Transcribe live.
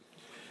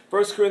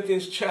1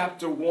 Corinthians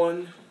chapter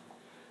 1,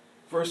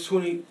 verse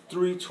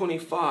 23,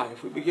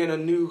 25. We begin a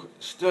new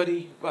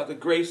study by the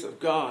grace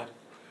of God.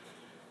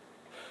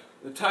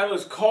 The title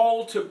is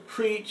Called to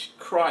Preach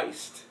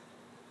Christ.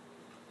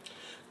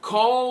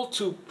 Called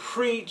to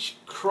preach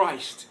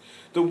Christ.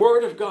 The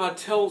Word of God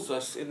tells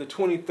us in the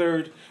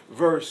 23rd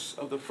verse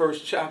of the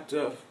first chapter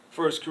of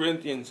 1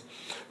 Corinthians,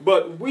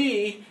 but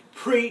we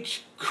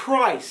preach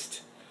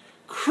Christ,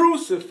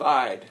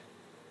 crucified,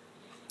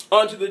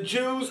 unto the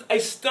Jews a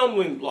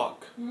stumbling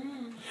block,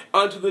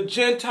 unto the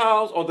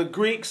Gentiles or the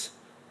Greeks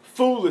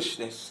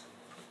foolishness,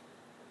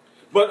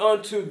 but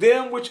unto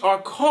them which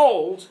are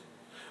called,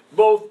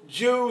 both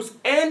Jews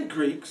and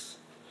Greeks,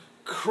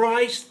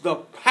 Christ the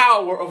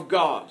power of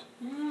God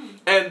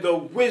and the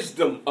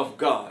wisdom of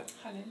God.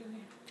 Hallelujah.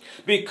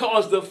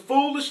 Because the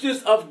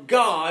foolishness of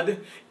God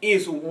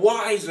is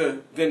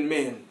wiser than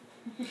men,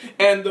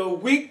 and the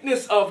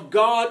weakness of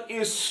God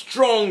is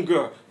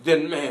stronger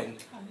than man.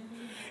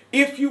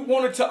 If you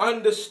wanted to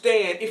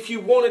understand, if you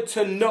wanted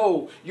to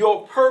know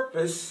your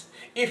purpose,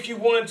 if you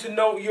wanted to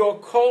know your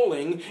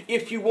calling,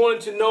 if you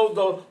wanted to know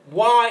the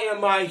why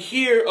am I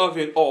here of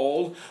it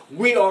all,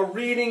 we are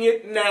reading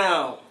it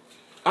now.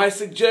 I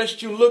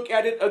suggest you look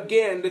at it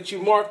again, that you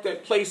mark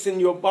that place in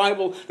your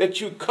Bible,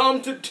 that you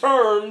come to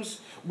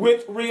terms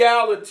with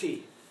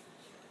reality.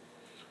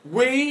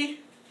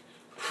 We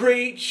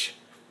preach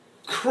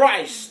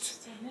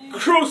Christ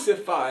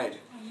crucified.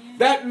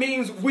 That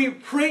means we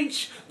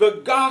preach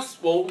the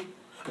gospel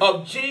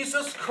of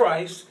Jesus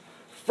Christ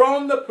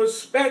from the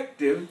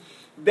perspective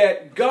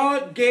that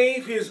God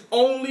gave his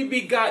only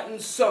begotten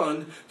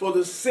Son for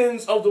the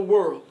sins of the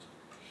world.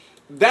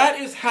 That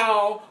is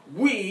how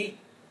we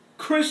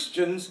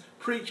Christians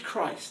preach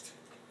Christ.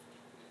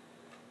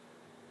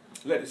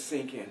 Let it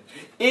sink in.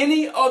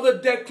 Any other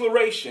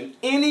declaration,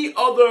 any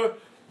other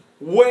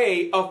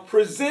way of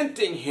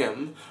presenting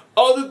him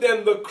other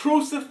than the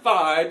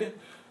crucified,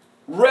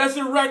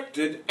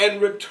 resurrected,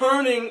 and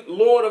returning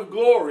Lord of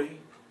glory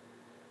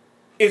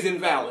is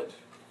invalid.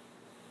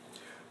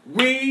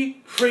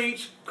 We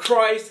preach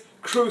Christ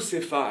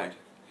crucified.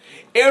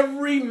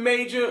 Every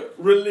major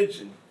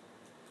religion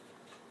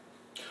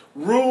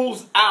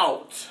rules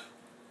out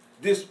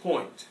this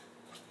point.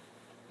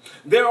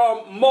 There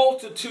are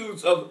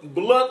multitudes of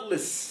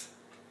bloodless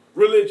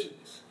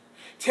religions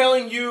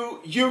telling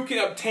you you can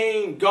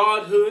obtain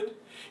godhood,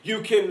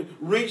 you can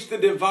reach the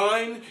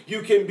divine,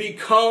 you can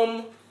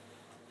become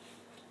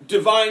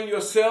divine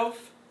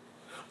yourself,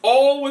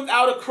 all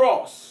without a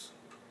cross,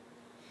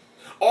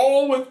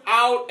 all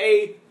without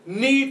a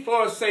need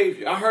for a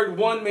Savior. I heard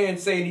one man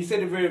say, and he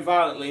said it very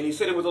violently, and he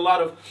said it with a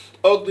lot of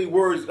ugly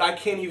words that I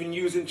can't even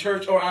use in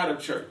church or out of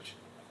church,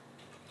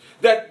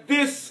 that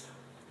this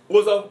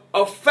was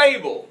a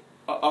fable,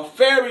 a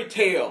fairy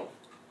tale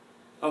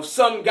of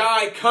some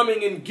guy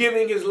coming and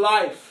giving his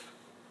life,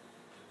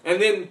 and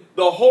then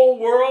the whole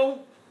world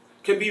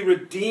can be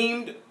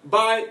redeemed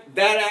by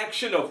that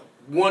action of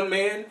one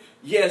man.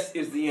 Yes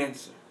is the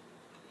answer.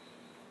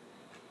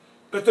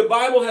 But the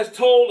Bible has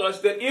told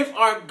us that if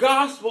our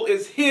gospel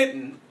is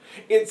hidden,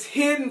 it's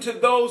hidden to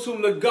those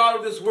whom the God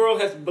of this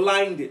world has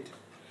blinded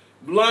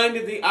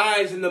the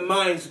eyes and the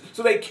minds,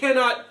 so they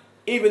cannot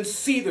even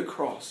see the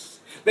cross.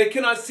 They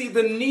cannot see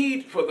the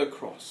need for the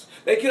cross.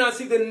 They cannot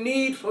see the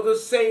need for the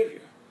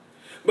Savior.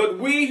 But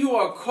we who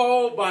are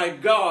called by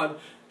God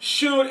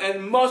should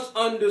and must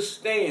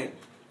understand.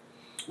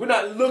 We're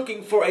not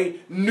looking for a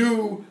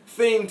new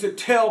thing to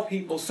tell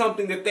people,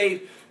 something that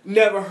they've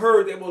never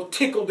heard that will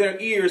tickle their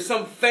ears,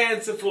 some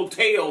fanciful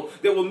tale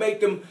that will make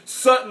them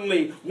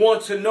suddenly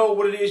want to know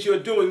what it is you're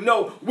doing.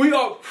 No, we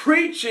are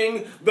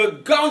preaching the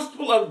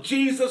gospel of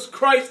Jesus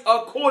Christ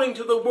according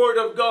to the Word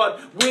of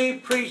God. We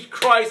preach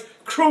Christ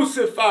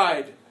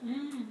crucified.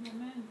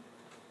 Amen.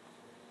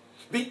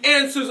 The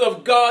answers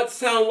of God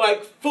sound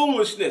like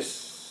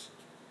foolishness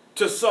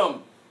to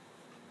some.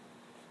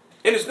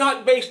 And it's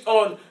not based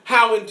on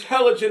how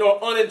intelligent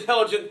or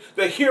unintelligent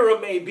the hearer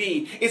may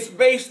be. It's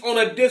based on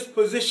a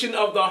disposition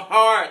of the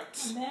heart.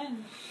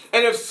 Amen.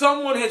 And if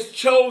someone has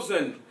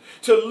chosen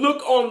to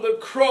look on the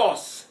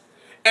cross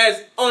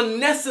as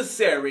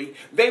unnecessary,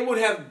 they would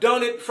have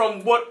done it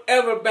from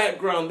whatever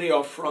background they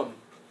are from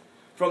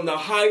the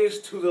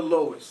highest to the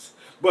lowest.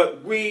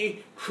 But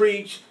we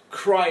preach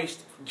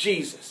Christ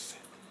Jesus.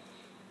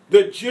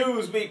 The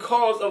Jews,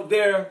 because of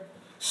their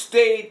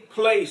staid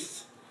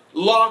place,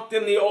 locked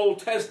in the Old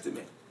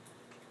Testament,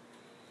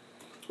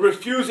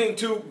 refusing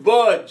to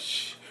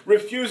budge,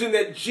 refusing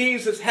that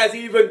Jesus has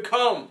even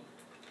come.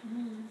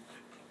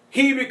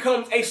 He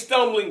becomes a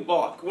stumbling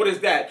block. What is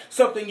that?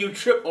 Something you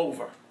trip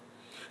over.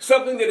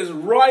 Something that is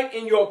right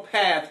in your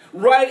path,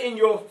 right in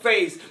your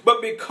face.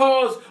 But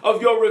because of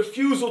your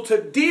refusal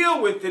to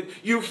deal with it,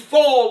 you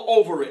fall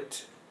over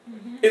it.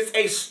 It's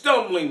a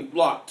stumbling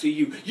block to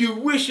you. You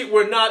wish it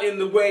were not in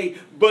the way,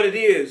 but it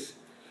is.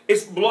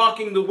 It's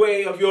blocking the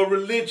way of your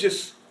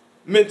religious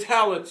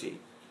mentality.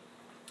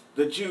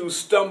 The Jews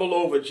stumble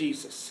over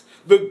Jesus.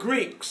 The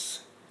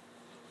Greeks,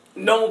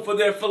 known for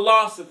their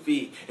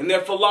philosophy and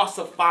their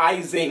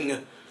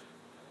philosophizing,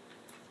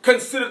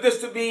 consider this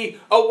to be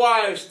a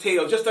wives'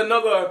 tale, just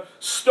another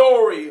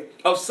story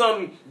of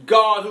some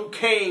God who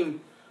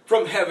came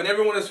from heaven.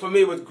 Everyone is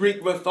familiar with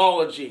Greek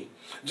mythology.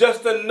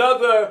 Just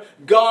another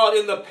God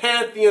in the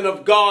pantheon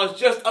of gods,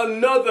 just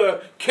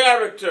another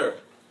character.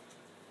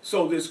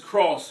 So this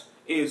cross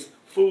is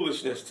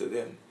foolishness to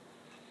them.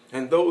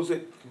 And those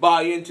that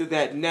buy into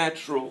that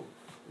natural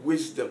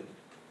wisdom,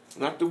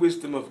 not the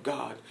wisdom of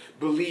God,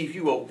 believe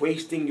you are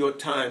wasting your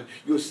time.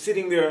 You're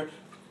sitting there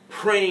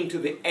praying to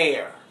the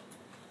air.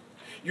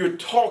 You're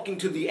talking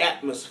to the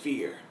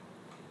atmosphere.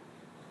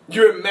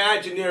 Your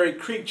imaginary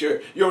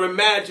creature, your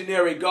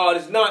imaginary God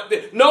is not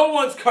there. No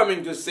one's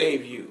coming to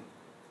save you.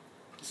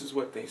 This is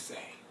what they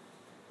say.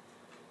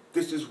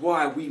 This is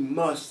why we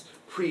must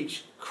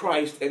preach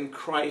Christ and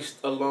Christ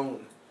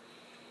alone.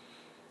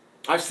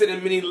 I've said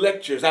in many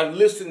lectures, I've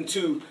listened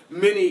to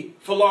many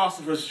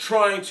philosophers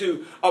trying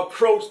to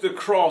approach the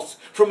cross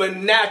from a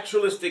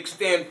naturalistic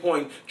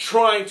standpoint,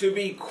 trying to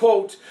be,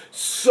 quote,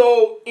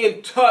 so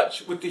in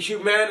touch with the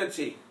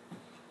humanity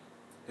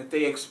that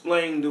they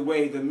explained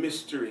away the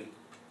mystery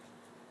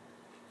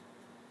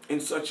in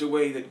such a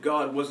way that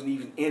God wasn't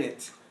even in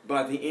it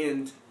by the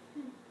end.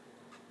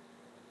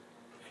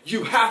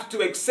 You have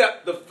to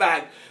accept the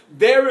fact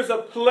there is a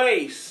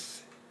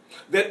place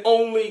that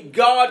only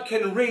God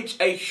can reach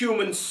a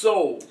human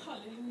soul.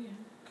 Hallelujah.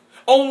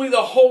 Only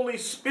the Holy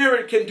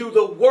Spirit can do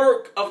the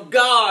work of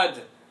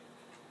God.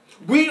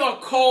 We are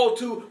called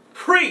to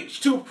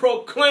preach, to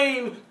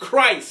proclaim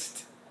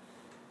Christ.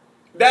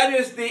 That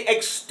is the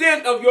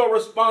extent of your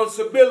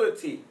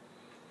responsibility.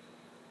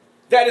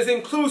 That is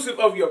inclusive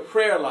of your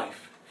prayer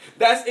life.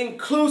 That's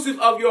inclusive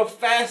of your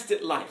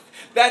fasted life.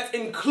 That's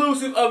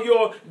inclusive of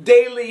your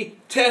daily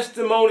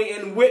testimony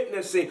and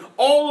witnessing.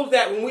 All of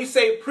that, when we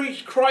say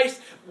preach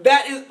Christ,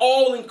 that is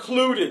all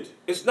included.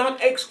 It's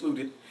not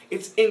excluded,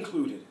 it's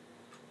included.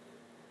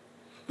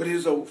 But it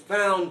is a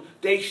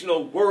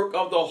foundational work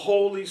of the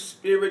Holy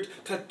Spirit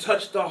to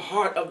touch the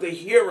heart of the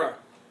hearer.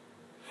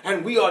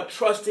 And we are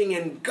trusting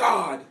in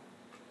God,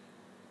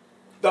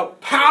 the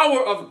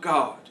power of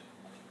God,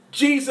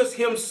 Jesus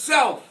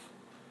himself.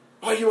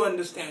 Are you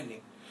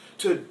understanding?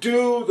 To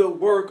do the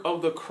work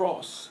of the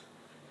cross,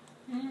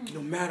 no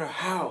matter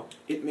how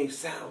it may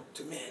sound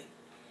to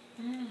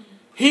men.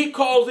 He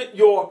calls it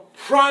your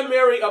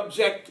primary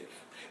objective.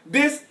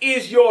 This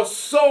is your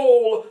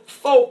sole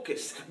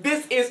focus.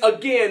 This is,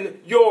 again,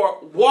 your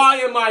why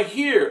am I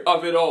here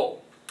of it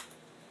all.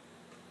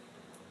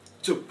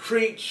 To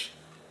preach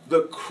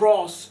the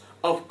cross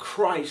of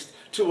Christ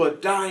to a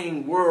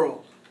dying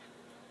world.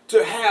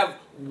 To have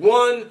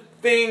one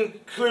thing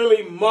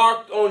clearly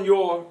marked on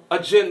your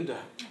agenda.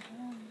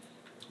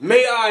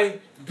 May I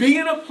be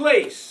in a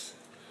place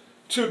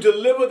to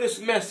deliver this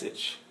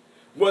message,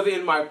 whether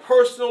in my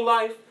personal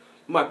life,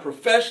 my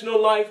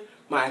professional life,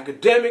 my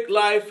academic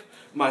life,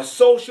 my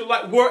social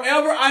life,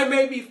 wherever I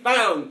may be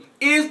found.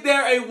 Is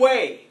there a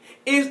way?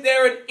 Is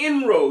there an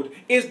inroad?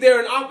 Is there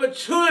an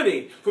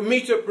opportunity for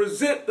me to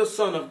present the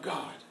Son of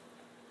God?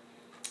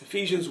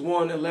 Ephesians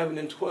 1:11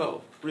 and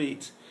 12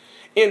 reads,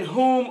 in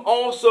whom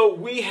also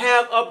we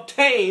have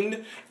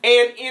obtained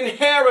an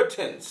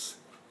inheritance,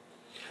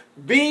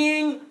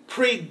 being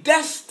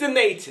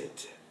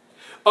predestinated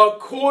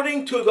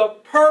according to the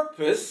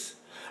purpose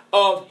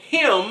of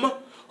him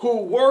who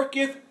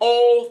worketh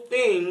all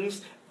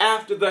things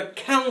after the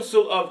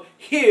counsel of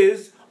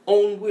his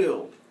own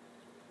will,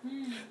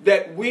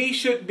 that we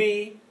should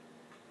be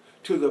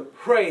to the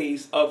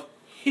praise of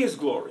his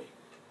glory,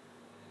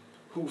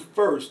 who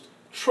first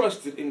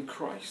trusted in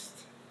Christ.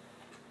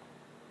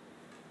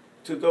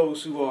 To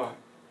those who are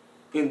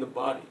in the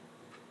body,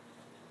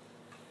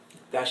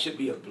 that should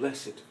be a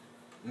blessed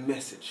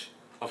message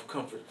of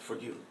comfort for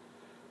you,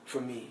 for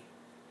me.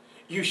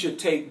 You should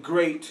take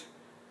great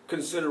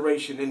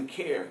consideration and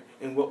care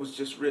in what was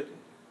just written.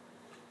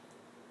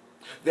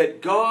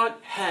 That God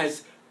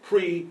has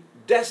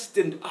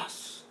predestined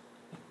us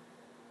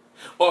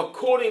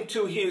according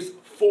to his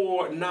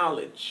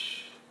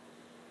foreknowledge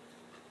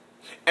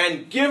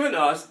and given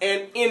us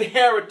an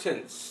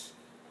inheritance.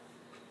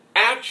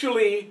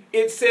 Actually,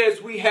 it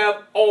says we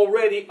have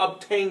already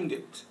obtained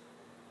it.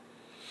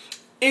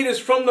 It is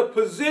from the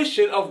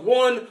position of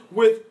one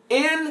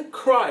within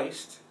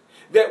Christ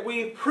that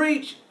we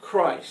preach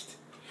Christ.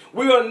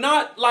 We are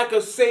not like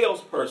a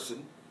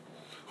salesperson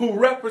who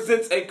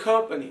represents a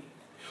company,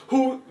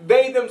 who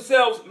they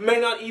themselves may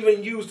not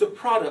even use the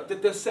product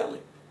that they're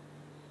selling.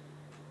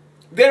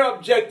 Their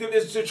objective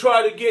is to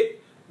try to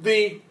get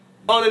the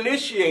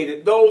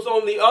uninitiated, those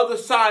on the other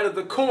side of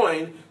the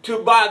coin, to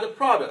buy the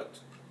product.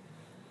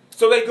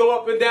 So they go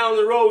up and down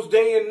the roads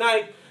day and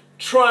night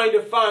trying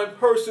to find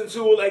persons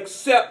who will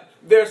accept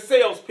their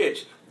sales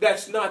pitch.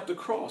 That's not the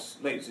cross,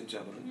 ladies and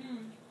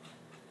gentlemen.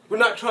 We're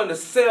not trying to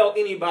sell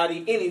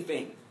anybody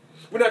anything.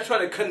 We're not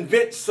trying to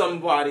convince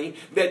somebody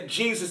that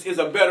Jesus is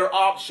a better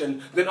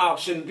option than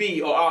option B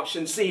or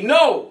option C.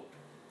 No!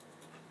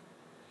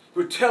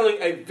 We're telling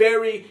a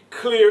very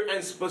clear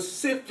and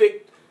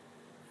specific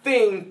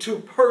thing to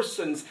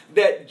persons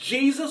that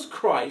Jesus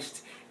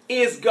Christ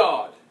is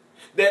God.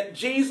 that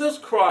Jesus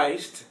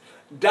Christ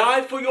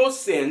died for your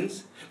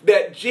sins,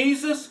 that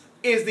Jesus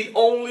is the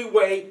only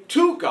way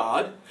to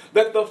God,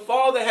 that the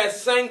Father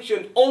has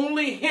sanctioned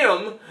only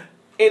Him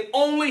and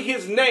only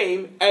His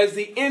name as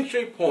the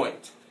entry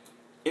point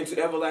into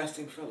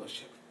everlasting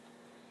fellowship.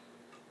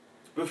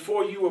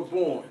 Before you were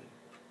born,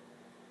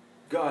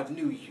 God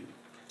knew you.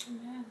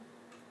 Amen.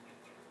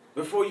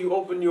 Before you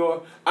opened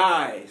your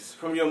eyes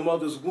from your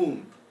mother's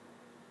womb,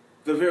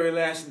 the very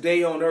last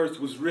day on earth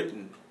was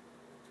written.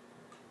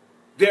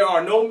 There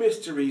are no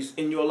mysteries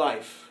in your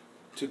life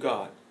to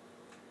God.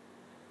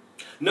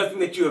 Nothing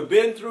that you have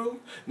been through,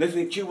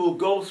 nothing that you will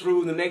go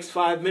through in the next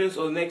 5 minutes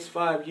or the next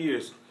 5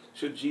 years,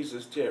 should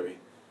Jesus tarry.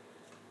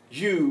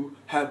 You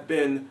have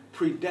been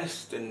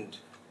predestined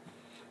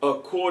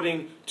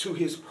according to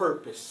His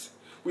purpose.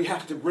 We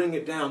have to bring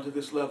it down to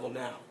this level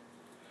now.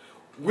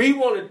 We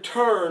want to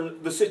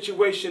turn the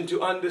situation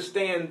to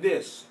understand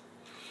this.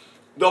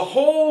 The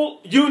whole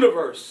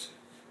universe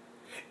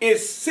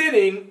is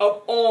sitting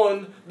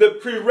upon the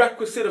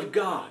prerequisite of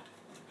God.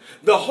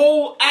 The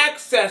whole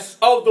access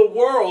of the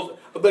world,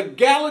 the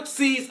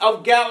galaxies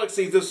of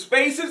galaxies, the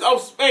spaces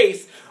of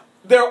space,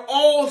 they're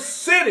all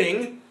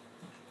sitting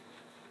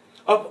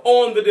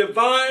upon the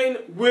divine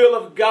will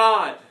of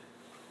God.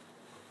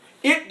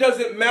 It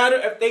doesn't matter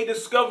if they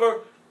discover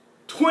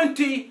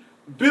 20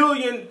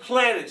 billion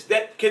planets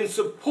that can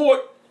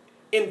support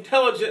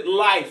intelligent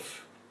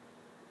life.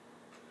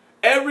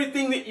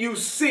 Everything that you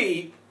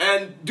see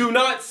and do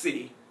not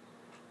see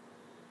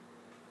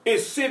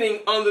is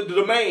sitting under the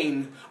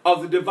domain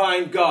of the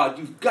divine God.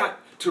 You've got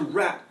to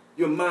wrap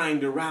your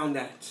mind around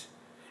that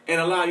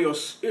and allow your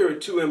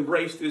spirit to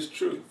embrace this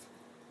truth.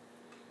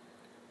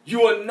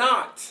 You are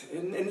not,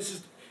 and this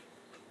is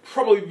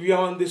probably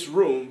beyond this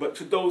room, but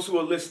to those who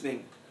are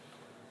listening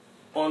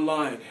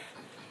online,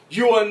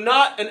 you are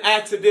not an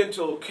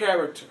accidental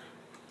character.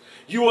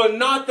 You are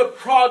not the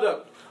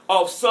product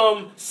of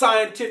some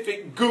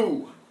scientific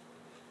goo.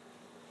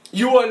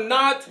 You are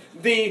not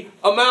the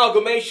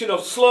amalgamation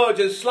of sludge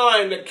and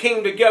slime that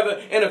came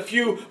together in a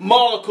few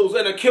molecules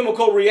and a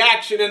chemical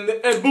reaction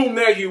and boom,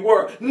 there you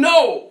were.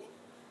 No!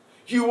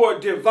 You are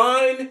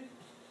divinely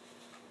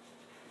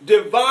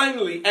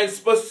and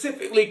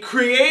specifically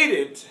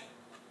created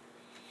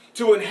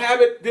to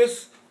inhabit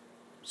this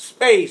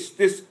space,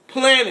 this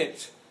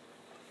planet.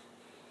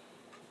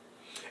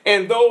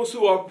 And those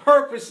who are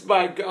purposed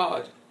by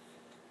God,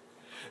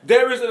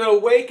 there is an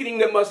awakening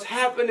that must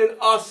happen in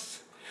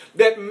us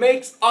that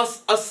makes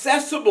us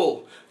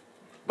accessible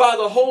by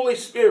the Holy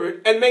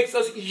Spirit and makes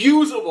us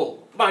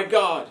usable by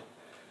God.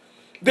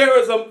 There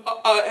is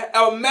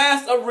a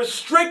mass of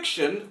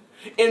restriction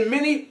in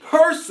many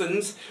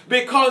persons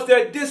because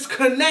they're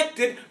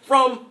disconnected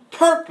from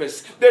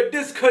purpose. They're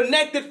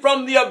disconnected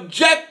from the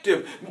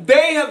objective.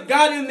 They have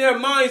got in their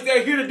minds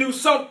they're here to do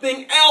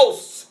something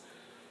else.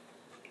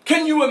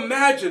 Can you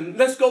imagine?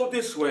 Let's go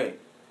this way.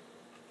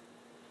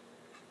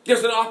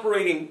 There's an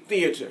operating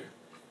theater.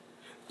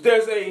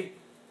 There's a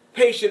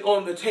patient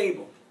on the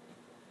table.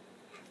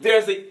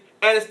 There's the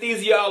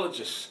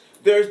anesthesiologist.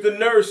 There's the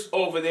nurse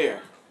over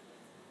there.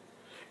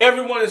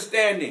 Everyone is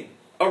standing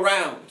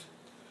around.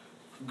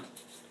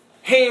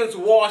 Hands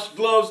washed,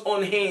 gloves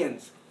on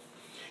hands.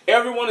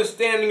 Everyone is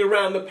standing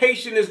around. The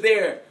patient is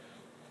there.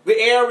 The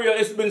area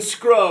has been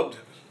scrubbed.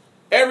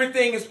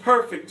 Everything is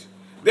perfect.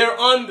 They're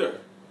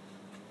under.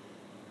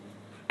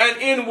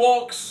 And in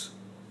walks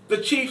the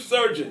chief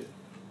surgeon.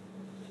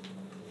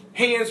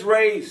 Hands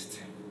raised.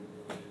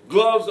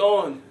 Gloves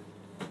on.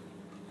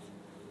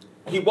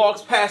 He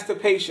walks past the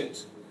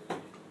patient,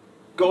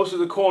 goes to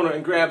the corner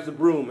and grabs the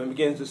broom and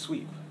begins to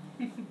sweep.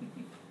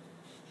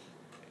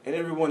 And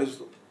everyone is,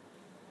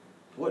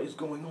 what is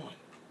going on?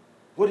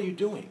 What are you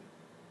doing?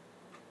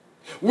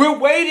 We're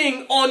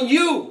waiting on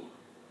you.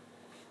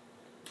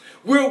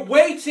 We're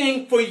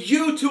waiting for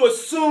you to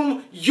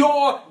assume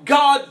your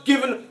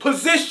God-given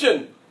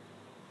position.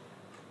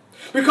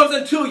 Because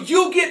until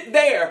you get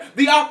there,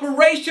 the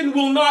operation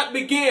will not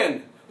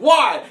begin.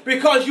 Why?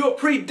 Because you're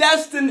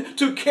predestined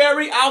to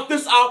carry out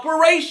this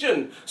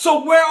operation.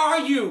 So where are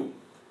you?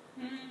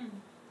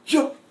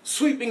 You're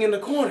sweeping in the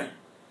corner.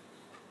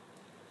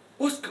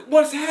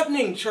 What's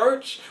happening,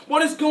 church?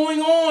 What is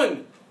going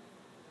on?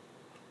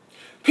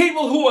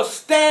 People who are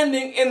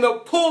standing in the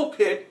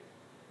pulpit,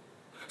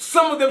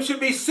 some of them should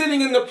be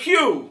sitting in the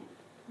pew.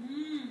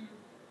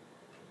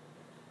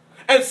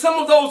 And some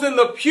of those in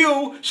the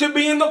pew should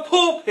be in the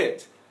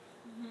pulpit.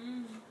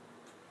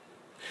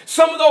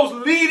 Some of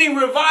those leading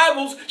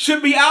revivals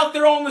should be out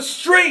there on the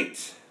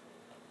street,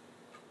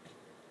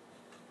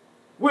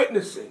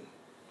 witnessing.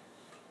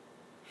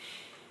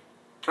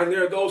 And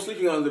there are those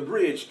sleeping on the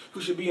bridge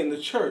who should be in the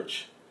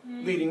church,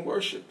 leading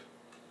worship.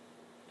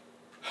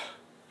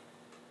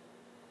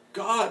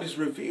 God is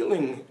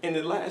revealing in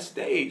the last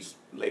days,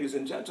 ladies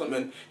and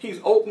gentlemen. He's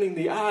opening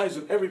the eyes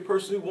of every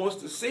person who wants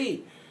to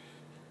see.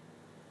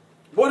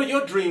 What are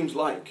your dreams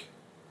like?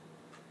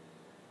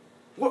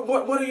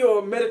 What are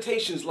your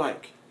meditations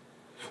like?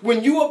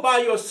 When you are by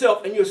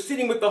yourself and you're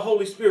sitting with the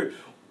Holy Spirit,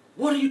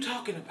 what are you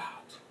talking about?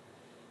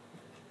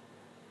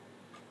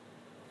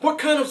 What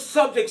kind of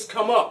subjects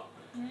come up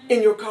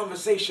in your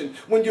conversation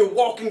when you're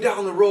walking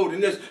down the road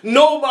and there's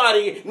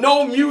nobody,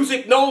 no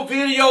music, no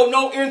video,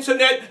 no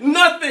internet,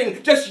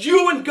 nothing, just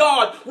you and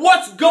God?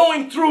 What's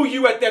going through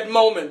you at that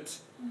moment?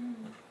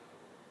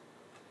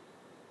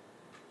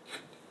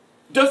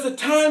 Does the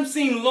time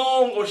seem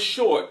long or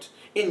short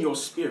in your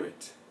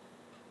spirit?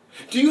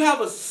 Do you have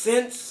a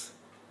sense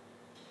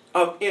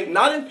of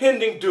not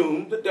impending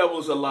doom, the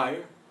devil's a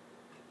liar,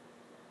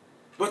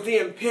 but the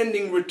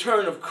impending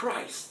return of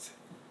Christ?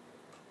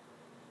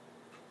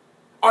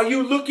 Are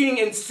you looking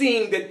and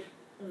seeing that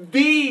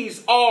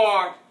these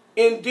are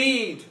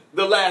indeed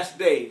the last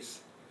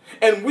days?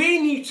 And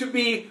we need to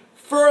be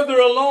further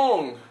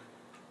along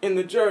in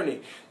the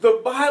journey.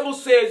 The Bible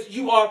says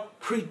you are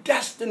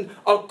predestined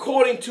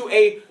according to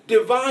a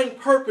divine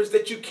purpose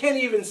that you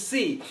can't even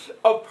see.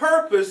 A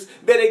purpose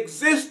that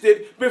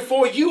existed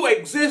before you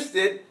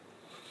existed,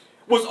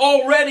 was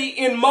already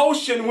in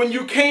motion when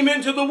you came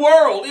into the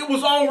world. It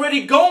was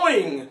already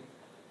going.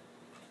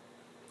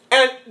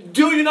 And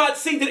do you not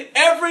see that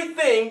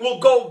everything will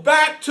go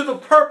back to the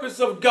purpose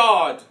of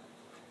God?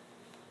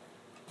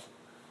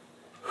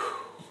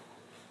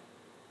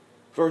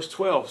 Verse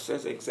 12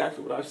 says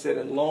exactly what I've said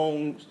in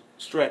long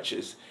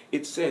stretches.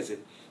 It says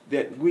it,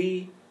 that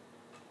we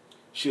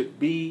should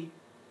be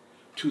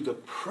to the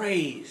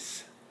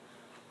praise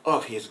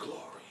of His glory.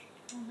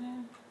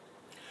 Amen.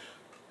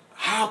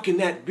 How can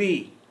that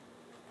be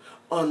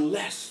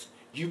unless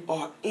you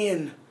are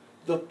in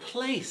the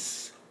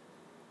place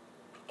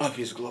of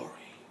His glory?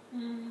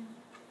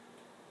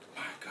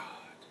 My God.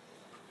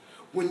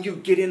 When you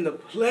get in the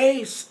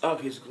place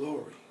of His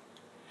glory,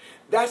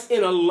 that's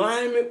in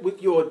alignment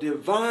with your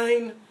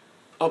divine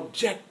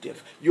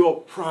objective,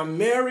 your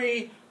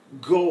primary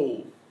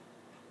goal.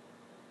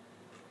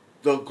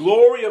 The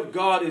glory of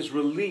God is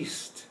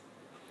released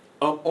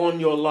upon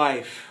your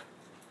life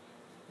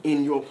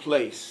in your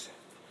place.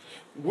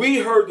 We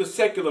heard the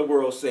secular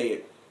world say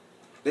it.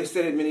 They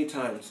said it many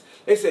times.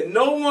 They said,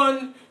 no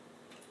one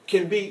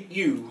can beat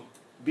you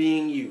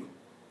being you.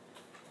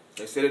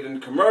 They said it in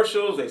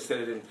commercials. They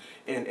said it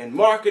in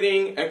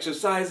marketing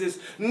exercises.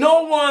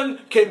 No one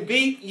can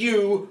beat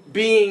you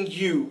being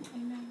you.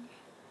 Amen.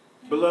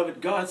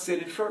 Beloved, God said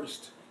it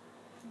first.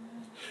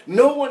 Amen.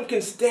 No one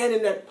can stand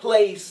in that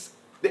place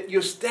that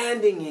you're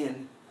standing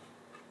in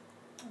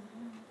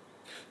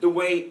the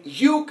way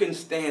you can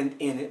stand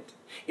in it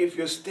if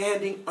you're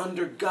standing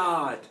under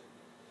God.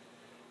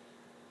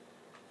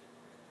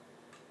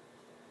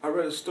 I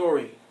read a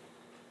story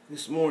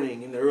this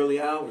morning in the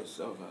early hours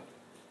of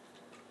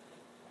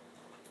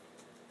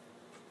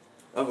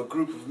a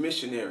group of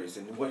missionaries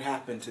and what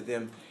happened to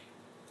them.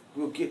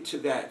 We'll get to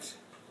that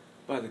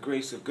by the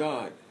grace of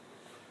God,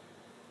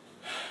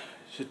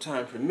 should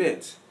time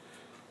permit.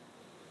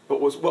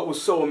 But what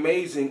was so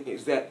amazing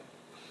is that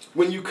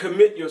when you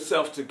commit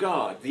yourself to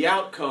God, the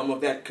outcome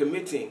of that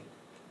committing,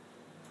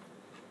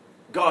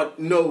 God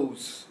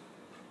knows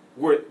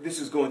where this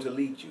is going to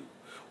lead you,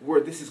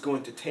 where this is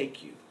going to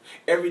take you.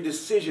 Every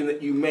decision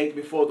that you make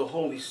before the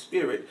Holy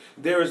Spirit,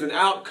 there is an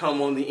outcome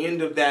on the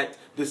end of that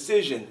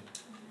decision.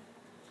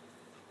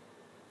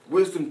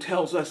 Wisdom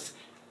tells us,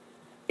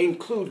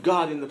 include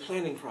God in the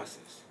planning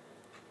process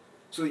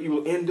so that you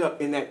will end up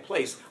in that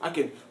place. I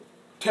can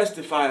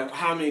testify of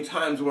how many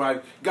times where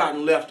I've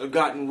gotten left or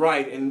gotten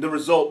right and the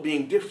result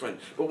being different.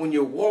 But when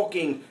you're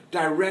walking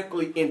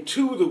directly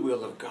into the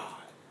will of God,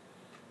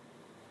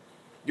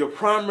 your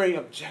primary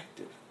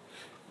objective,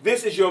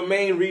 this is your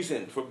main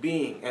reason for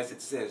being, as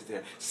it says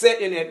there,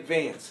 set in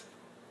advance.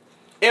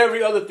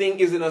 Every other thing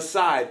is an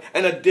aside,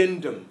 an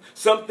addendum,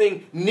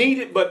 something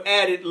needed but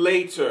added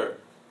later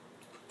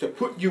to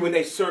put you in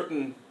a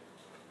certain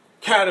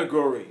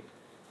category.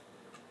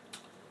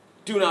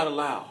 Do not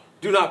allow,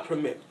 do not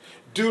permit,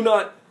 do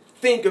not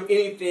think of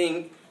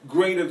anything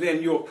greater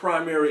than your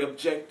primary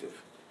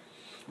objective,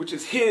 which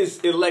is His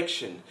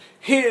election,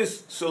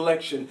 His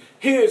selection,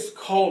 His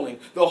calling.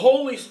 The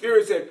Holy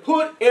Spirit said,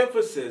 put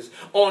emphasis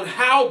on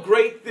how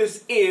great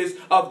this is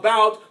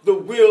about the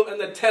will and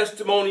the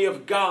testimony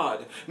of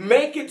God.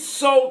 Make it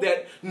so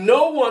that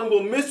no one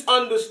will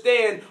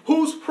misunderstand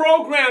whose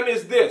program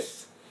is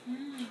this,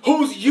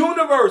 whose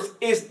universe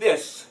is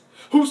this,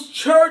 whose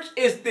church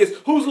is this,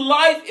 whose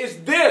life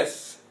is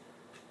this.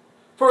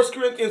 1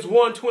 Corinthians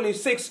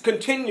 1:26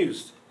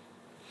 continues,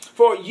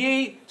 for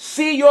ye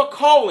see your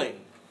calling.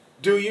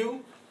 Do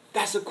you?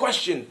 That's a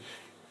question.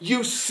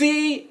 You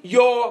see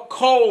your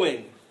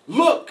calling.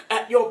 Look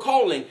at your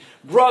calling.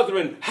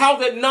 Brethren, how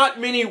that not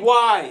many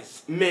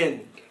wise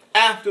men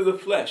after the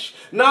flesh,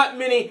 not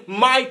many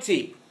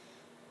mighty,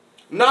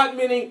 not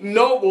many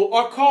noble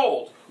are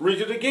called. Read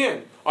it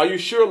again. Are you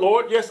sure,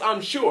 Lord? Yes,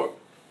 I'm sure.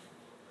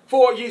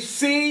 For ye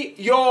see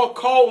your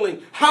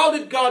calling. How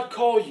did God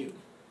call you?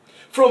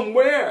 From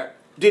where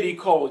did He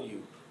call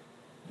you?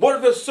 What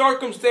are the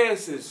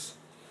circumstances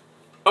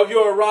of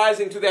your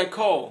arising to that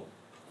call?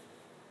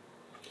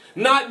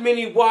 Not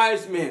many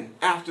wise men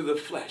after the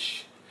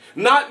flesh.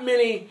 Not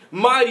many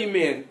mighty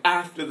men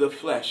after the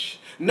flesh.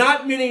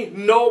 Not many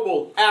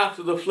noble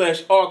after the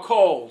flesh are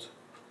called.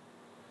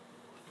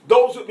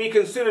 Those would be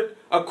considered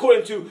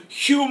according to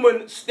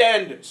human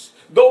standards.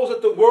 Those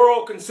that the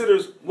world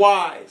considers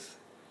wise.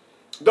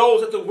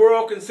 Those that the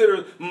world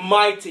considers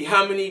mighty.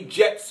 How many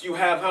jets you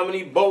have, how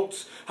many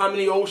boats, how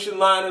many ocean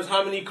liners,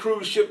 how many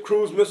cruise ship,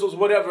 cruise missiles,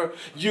 whatever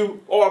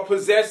you are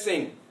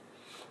possessing.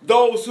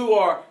 Those who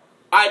are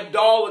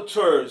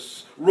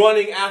idolaters,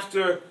 running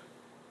after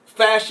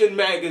fashion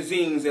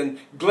magazines and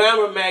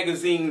glamour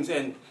magazines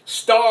and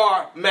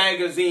star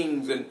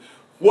magazines and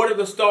what are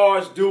the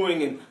stars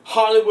doing and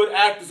Hollywood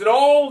actors and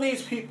all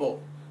these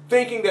people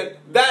thinking that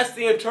that's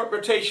the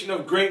interpretation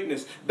of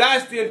greatness.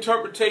 That's the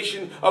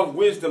interpretation of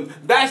wisdom.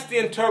 That's the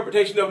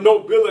interpretation of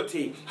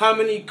nobility. How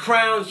many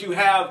crowns you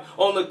have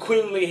on the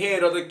queenly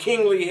head or the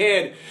kingly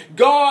head.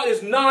 God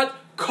is not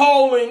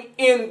calling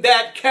in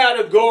that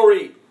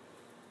category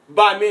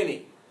by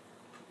many.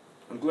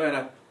 I'm glad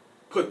I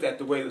put that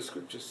the way the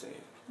scriptures say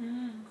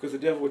it. Because the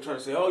devil would try to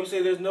say, oh, you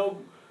say there's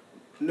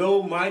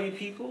no mighty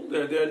people?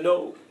 There are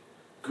no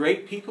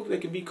great people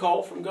that can be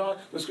called from God?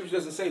 The scripture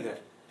doesn't say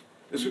that.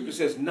 The scripture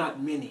says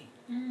not many,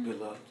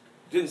 beloved.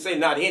 It didn't say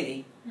not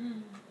any.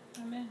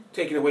 Amen.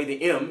 Taking away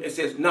the M, it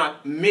says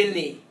not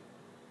many.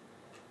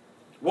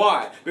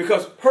 Why?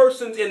 Because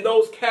persons in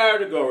those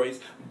categories,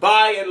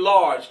 by and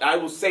large, I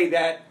will say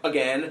that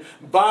again,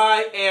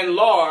 by and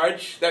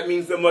large, that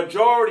means the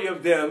majority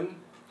of them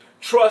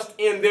trust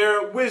in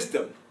their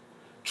wisdom,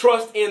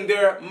 trust in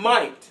their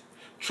might,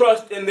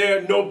 trust in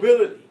their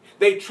nobility.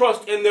 They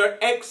trust in their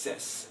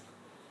excess.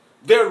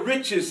 Their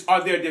riches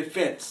are their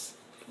defense.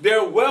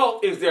 Their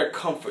wealth is their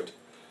comfort.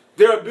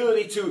 Their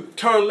ability to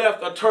turn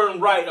left or turn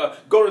right or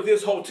go to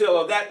this hotel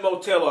or that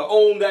motel or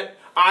own that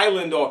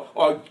island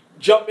or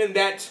jump in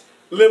that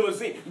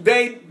limousine.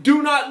 They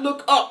do not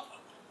look up.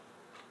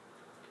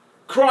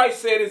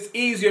 Christ said it's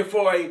easier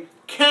for a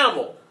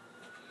camel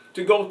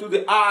to go through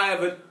the eye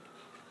of a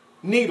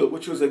needle,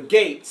 which was a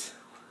gate,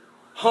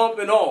 hump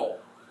and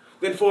all,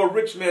 than for a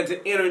rich man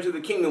to enter into the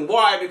kingdom.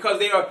 Why? Because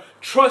they are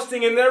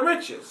trusting in their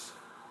riches.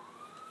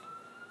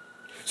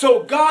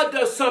 So God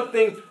does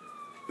something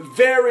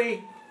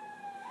very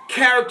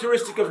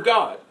characteristic of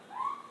God.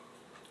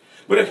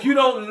 But if you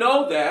don't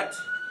know that,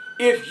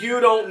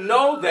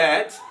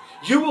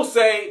 you will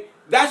say,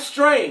 that's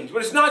strange.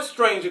 But it's not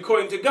strange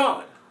according to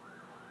God.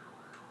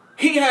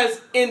 He has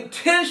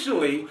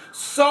intentionally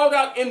sought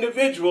out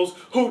individuals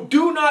who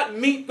do not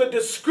meet the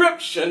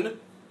description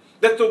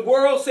that the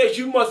world says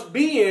you must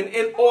be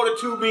in order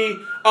to be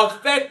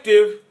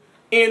effective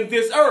in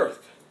this earth.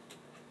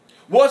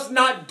 Was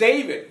not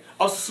David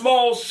a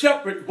small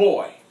shepherd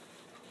boy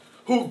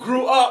who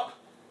grew up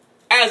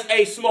as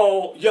a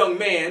small young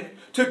man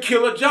to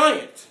kill a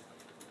giant?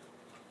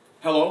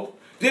 Hello?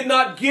 Did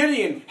not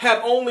Gideon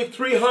have only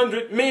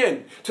 300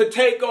 men to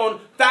take on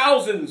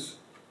thousands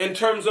in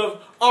terms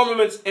of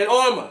armaments and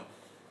armor?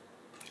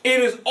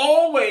 It is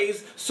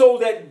always so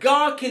that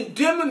God can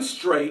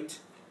demonstrate,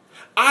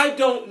 I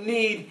don't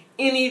need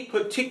any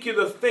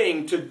particular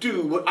thing to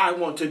do what I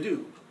want to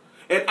do.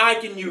 And I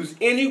can use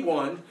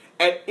anyone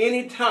at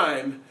any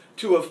time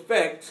to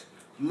affect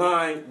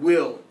my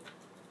will.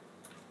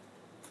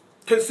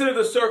 Consider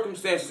the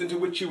circumstances into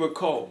which you were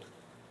called.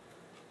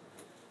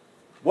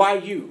 Why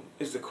you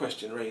is the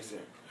question raised there.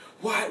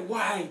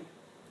 Why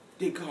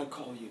did God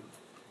call you?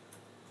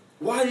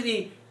 Why did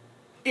he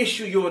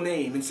issue your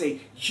name and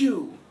say,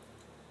 you?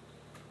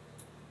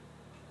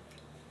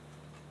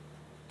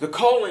 The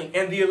calling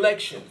and the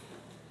election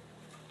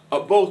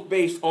are both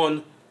based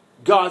on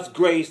God's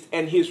grace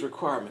and his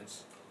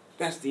requirements.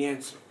 That's the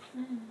answer.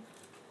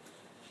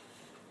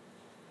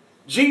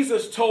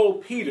 Jesus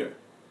told Peter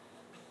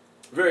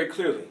very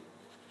clearly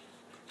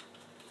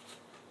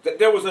that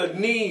there was a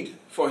need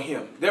for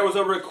him. There was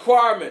a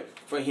requirement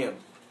for him.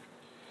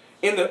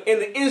 In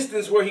the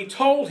instance where he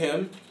told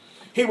him,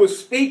 he was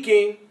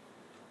speaking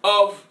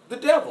of the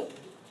devil.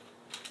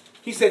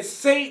 He said,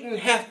 Satan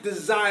hath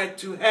desired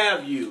to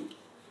have you,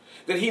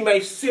 that he may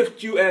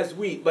sift you as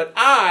wheat, but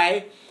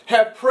I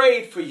have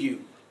prayed for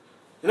you.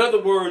 In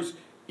other words,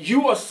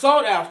 you are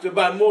sought after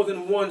by more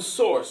than one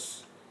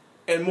source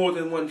and more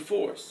than one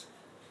force.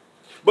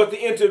 But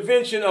the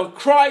intervention of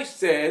Christ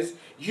says,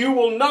 you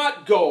will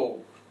not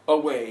go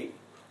away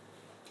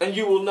and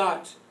you will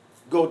not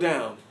go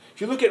down.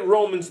 If you look at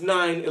Romans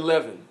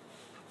 9:11,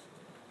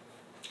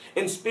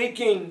 in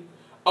speaking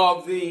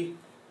of the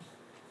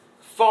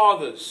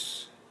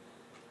fathers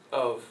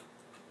of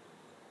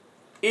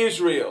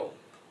Israel,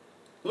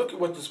 look at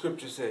what the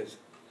scripture says.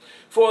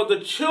 For the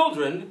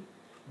children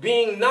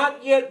being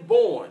not yet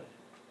born,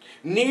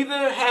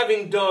 neither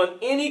having done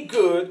any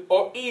good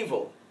or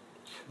evil,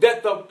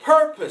 that the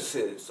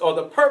purposes or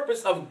the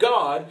purpose of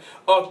God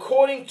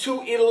according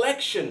to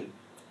election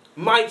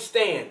might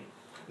stand,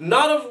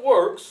 not of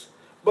works,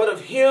 but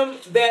of him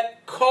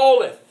that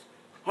calleth.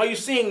 Are you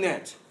seeing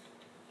that?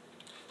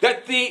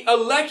 That the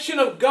election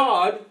of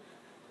God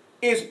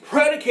is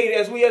predicated,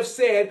 as we have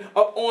said,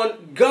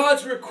 on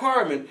God's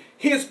requirement,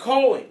 his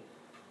calling.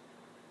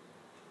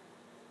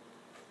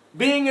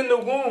 Being in the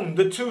womb,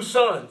 the two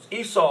sons,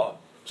 Esau,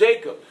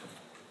 Jacob,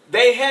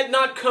 they had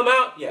not come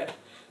out yet.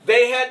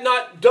 They had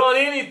not done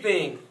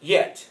anything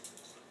yet.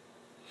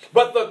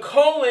 But the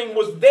calling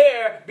was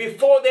there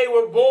before they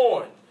were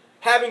born,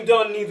 having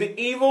done neither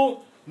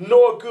evil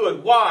nor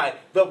good. Why?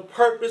 The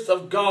purpose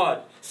of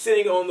God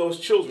sitting on those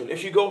children.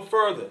 If you go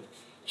further,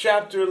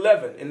 chapter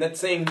 11, in that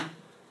same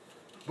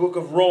book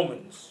of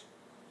Romans,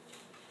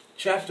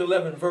 chapter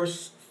 11,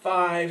 verse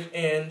 5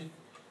 and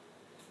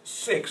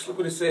 6. Look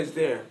what it says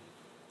there.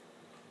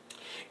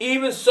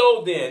 Even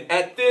so then,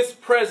 at this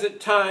present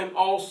time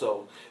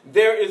also,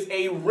 there is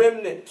a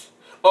remnant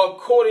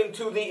according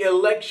to the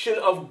election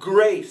of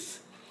grace.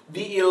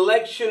 The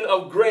election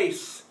of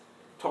grace.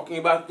 Talking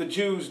about the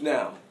Jews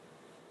now.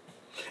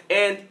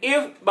 And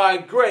if by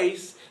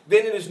grace,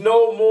 then it is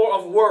no more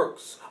of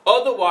works.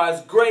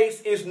 Otherwise,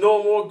 grace is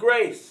no more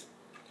grace.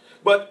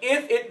 But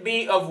if it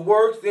be of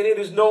works, then it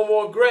is no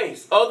more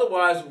grace.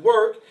 Otherwise,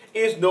 work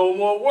is no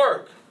more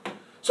work.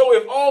 So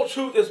if all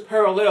truth is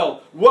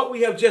parallel, what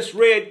we have just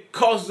read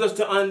causes us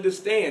to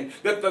understand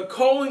that the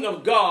calling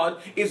of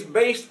God is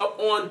based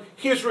upon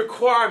His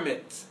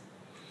requirements.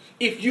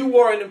 If you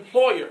were an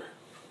employer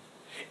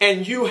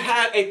and you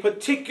had a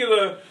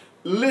particular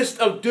list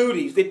of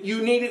duties that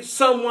you needed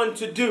someone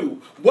to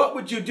do, what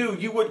would you do?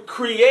 You would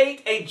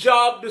create a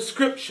job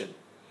description.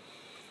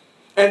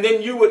 And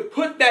then you would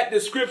put that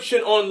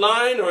description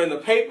online or in the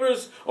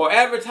papers or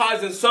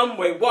advertise in some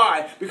way.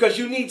 Why? Because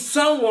you need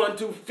someone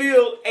to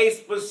fill a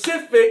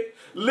specific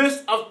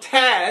list of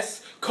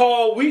tasks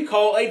we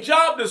call a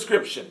job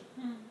description.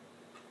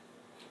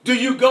 Do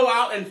you go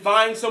out and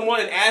find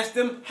someone and ask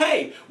them,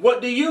 hey, what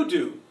do you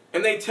do?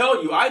 And they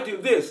tell you, I do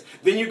this.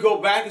 Then you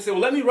go back and say, well,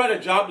 let me write a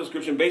job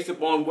description based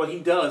upon what he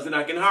does and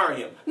I can hire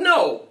him.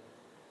 No.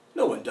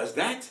 No one does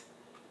that.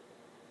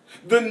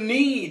 The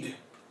need,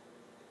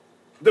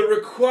 the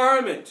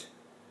requirement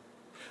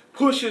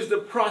pushes the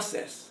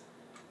process.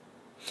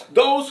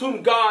 Those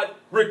whom God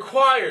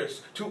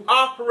requires to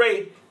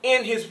operate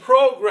in His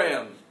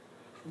program,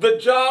 the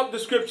job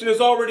description is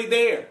already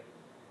there.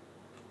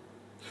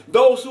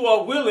 Those who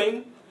are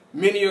willing,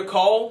 many are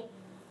called,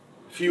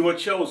 few are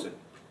chosen,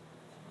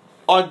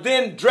 are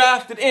then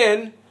drafted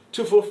in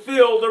to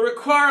fulfill the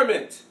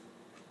requirement.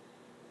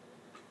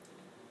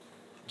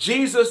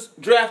 Jesus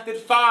drafted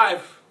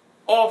 5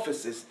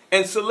 offices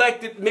and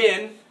selected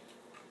men,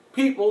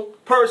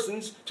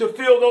 persons to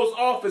fill those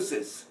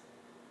offices.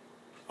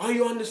 Are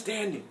you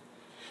understanding?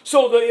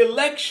 So the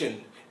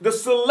election, the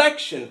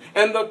selection,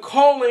 and the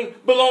calling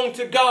belong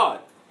to God.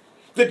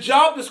 The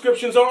job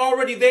descriptions are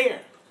already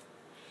there.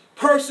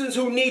 Persons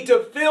who need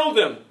to fill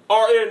them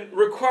are in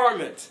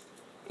requirement,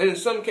 and in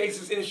some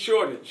cases in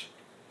shortage.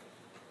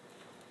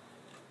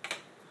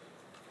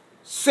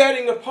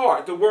 Setting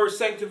apart, the word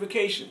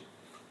sanctification,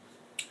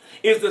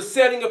 is the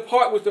setting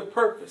apart with a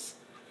purpose.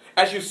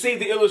 As you see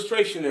the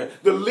illustration there,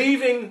 the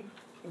leaving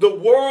the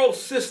world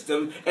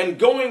system and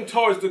going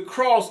towards the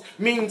cross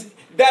means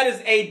that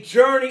is a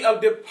journey of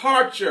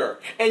departure.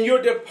 And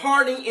you're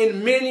departing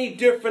in many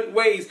different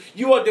ways.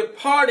 You are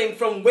departing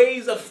from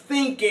ways of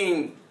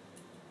thinking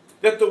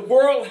that the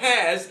world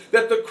has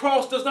that the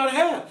cross does not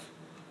have.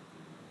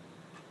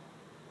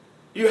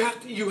 You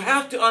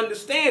have to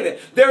understand that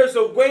there is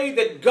a way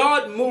that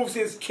God moves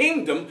His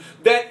kingdom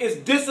that is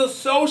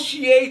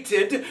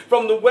disassociated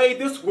from the way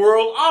this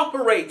world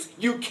operates.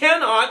 You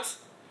cannot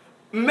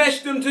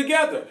mesh them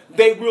together.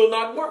 They will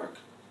not work.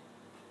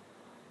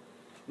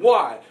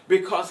 Why?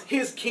 Because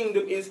His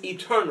kingdom is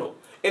eternal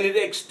and it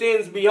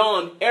extends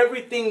beyond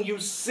everything you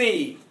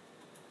see.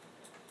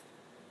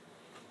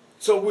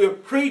 So we're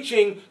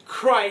preaching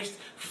Christ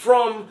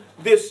from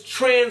this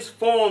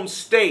transformed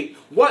state.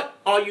 What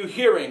are you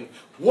hearing?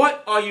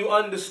 What are you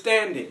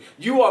understanding?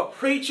 You are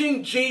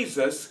preaching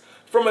Jesus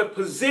from a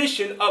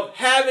position of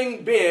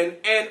having been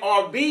and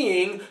are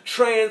being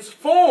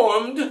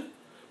transformed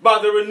by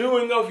the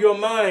renewing of your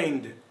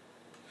mind.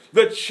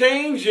 The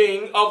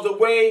changing of the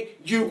way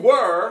you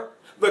were,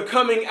 the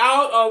coming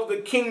out of the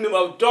kingdom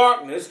of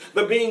darkness,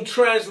 the being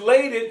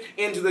translated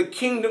into the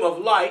kingdom of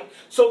light.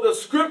 So the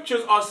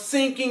scriptures are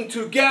syncing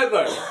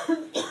together.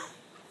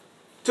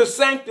 To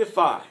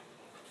sanctify,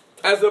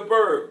 as a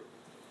verb,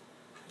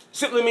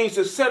 simply means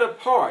to set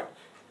apart,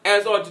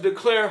 as or to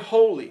declare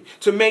holy,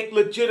 to make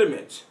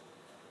legitimate,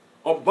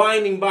 or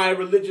binding by a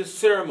religious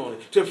ceremony,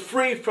 to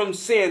free from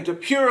sin, to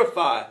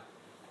purify,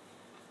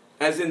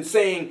 as in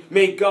saying,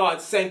 may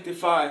God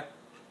sanctify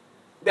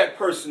that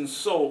person's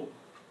soul.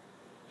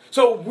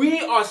 So we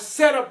are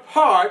set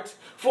apart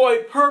for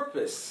a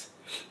purpose.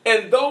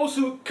 And those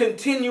who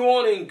continue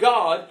on in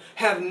God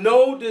have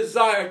no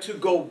desire to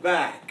go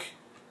back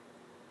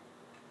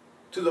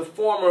to the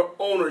former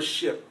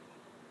ownership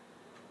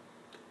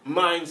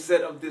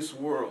mindset of this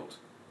world.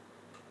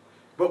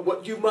 But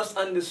what you must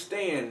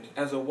understand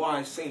as a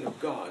wise saint of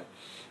God,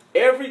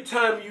 every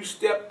time you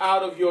step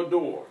out of your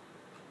door,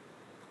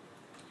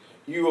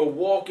 you are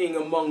walking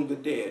among the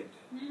dead.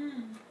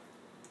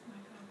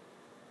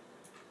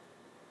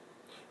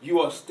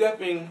 You are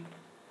stepping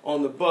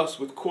on the bus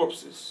with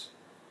corpses.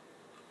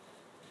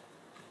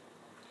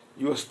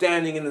 You are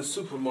standing in the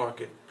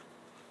supermarket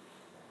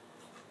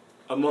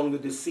among the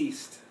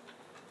deceased.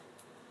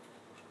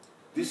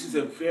 This is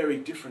a very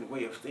different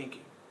way of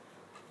thinking.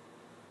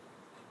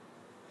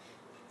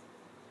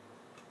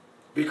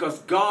 Because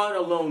God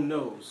alone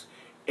knows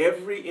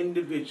every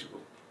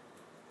individual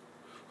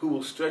who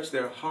will stretch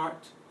their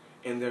heart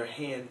and their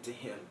hand to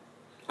him.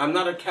 I'm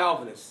not a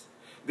Calvinist.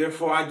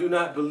 Therefore, I do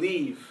not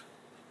believe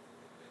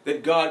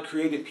that God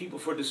created people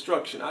for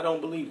destruction. I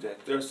don't believe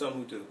that. There are some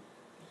who do.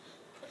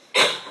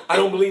 I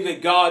don't believe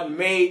that God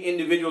made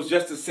individuals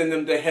just to send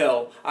them to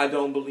hell. I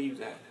don't believe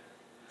that.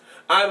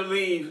 I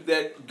believe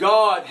that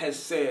God has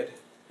said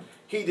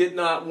he did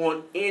not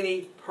want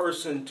any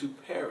person to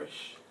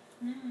perish.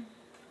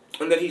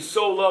 And that he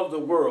so loved the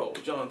world,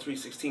 John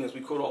 3:16, as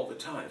we quote all the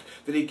time,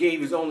 that he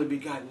gave his only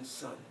begotten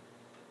Son.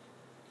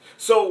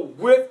 So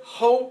with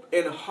hope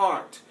in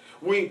heart,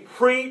 we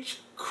preach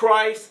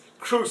Christ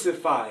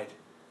crucified.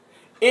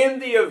 In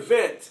the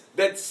event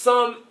that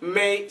some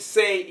may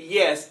say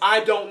yes,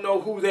 I don't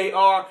know who they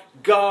are,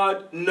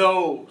 God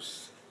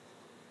knows.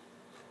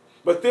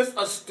 But this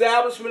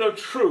establishment of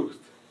truth,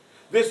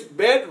 this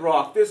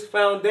bedrock, this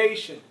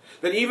foundation,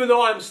 that even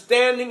though I'm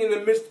standing in the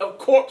midst of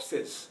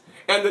corpses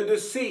and the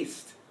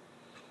deceased,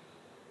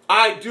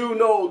 I do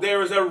know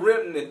there is a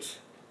remnant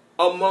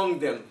among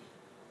them.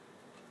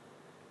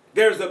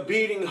 There's a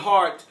beating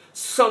heart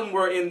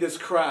somewhere in this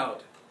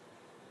crowd.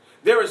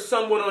 There is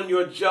someone on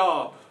your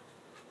job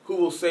who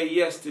will say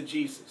yes to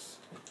Jesus.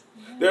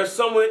 There's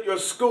someone at your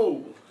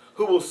school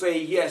who will say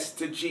yes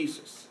to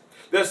Jesus.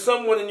 There's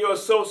someone in your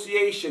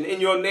association, in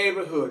your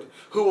neighborhood,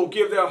 who will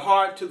give their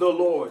heart to the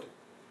Lord.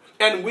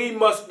 And we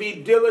must be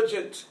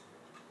diligent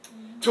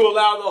to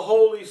allow the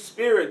Holy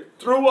Spirit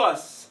through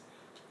us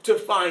to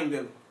find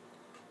them.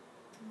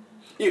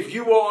 If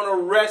you are on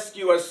a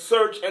rescue, a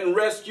search and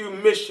rescue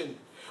mission,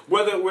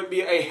 whether it would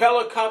be a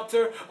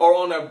helicopter or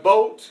on a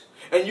boat,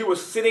 and you were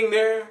sitting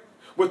there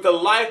with the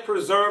life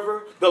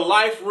preserver, the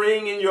life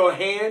ring in your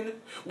hand,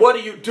 what are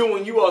you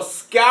doing? You are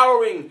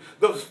scouring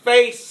the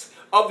face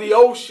of the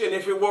ocean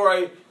if it were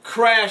a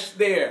crash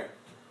there.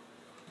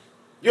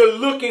 You're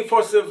looking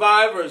for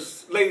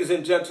survivors, ladies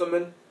and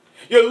gentlemen.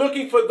 You're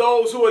looking for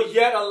those who are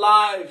yet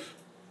alive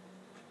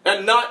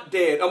and not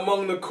dead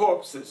among the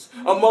corpses,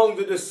 among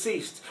the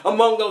deceased,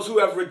 among those who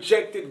have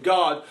rejected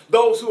God,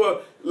 those who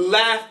have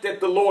laughed at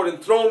the Lord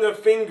and thrown their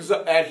fingers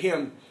at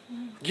him.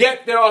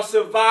 Yet there are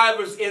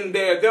survivors in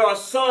there. There are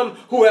some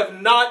who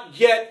have not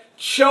yet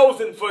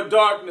chosen for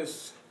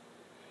darkness.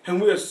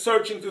 And we are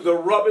searching through the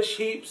rubbish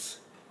heaps,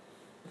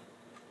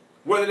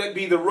 whether that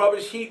be the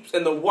rubbish heaps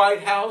in the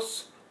White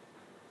House,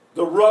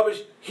 the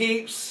rubbish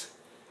heaps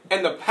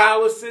and the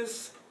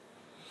palaces,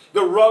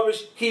 the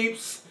rubbish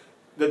heaps,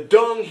 the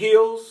dung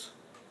hills,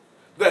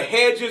 the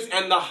hedges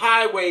and the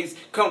highways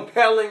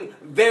compelling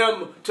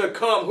them to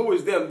come. Who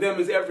is them? Them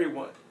is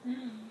everyone.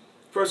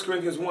 1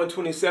 Corinthians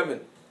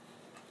 1:27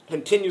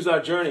 continues our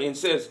journey and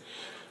says,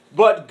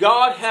 but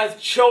God has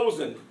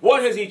chosen.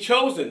 What has he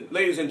chosen,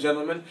 ladies and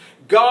gentlemen?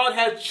 God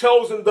has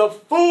chosen the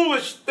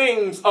foolish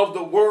things of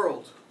the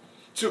world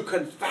to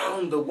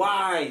confound the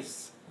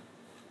wise.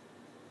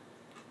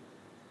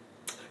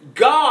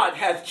 God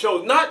hath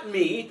chosen, not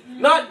me,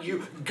 not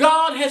you.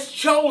 God has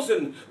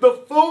chosen the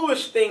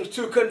foolish things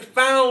to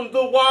confound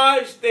the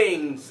wise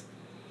things.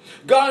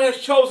 God has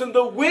chosen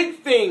the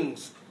weak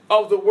things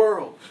of the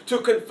world to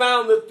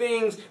confound the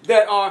things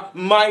that are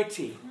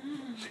mighty.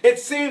 It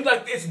seems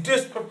like it's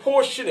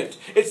disproportionate.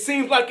 It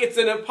seems like it's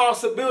an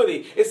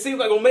impossibility. It seems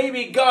like, well,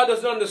 maybe God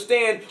doesn't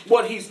understand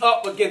what he's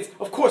up against.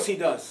 Of course he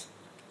does.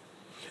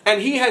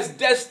 And he has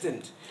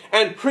destined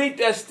and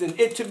predestined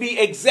it to be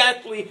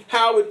exactly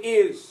how it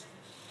is.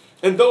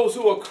 And those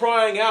who are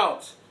crying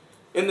out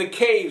in the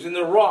caves, in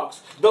the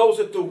rocks, those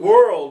that the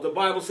world, the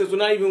Bible says, were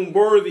not even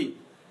worthy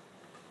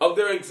of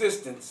their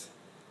existence.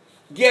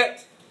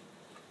 Yet,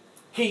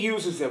 he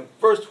uses them.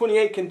 Verse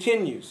 28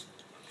 continues.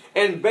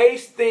 And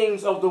base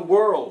things of the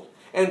world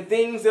and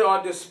things that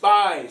are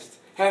despised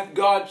hath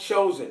God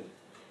chosen.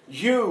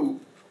 Yea,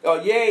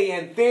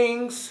 and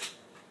things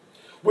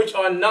which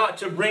are not,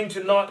 to bring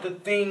to naught the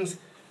things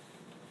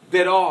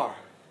that are.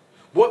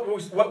 What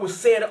was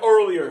said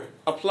earlier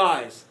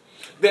applies.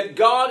 That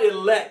God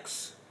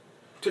elects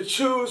to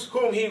choose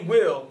whom he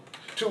will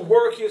to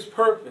work his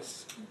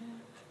purpose.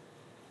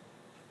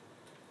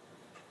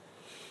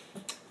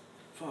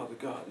 Father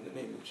God, in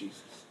the name of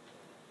Jesus.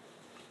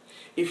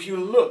 If you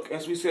look,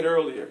 as we said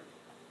earlier,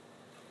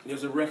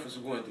 there's a reference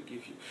we're going to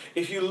give you.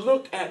 If you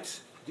look at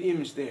the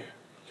image there,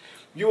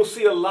 you will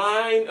see a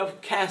line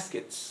of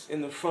caskets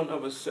in the front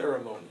of a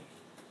ceremony.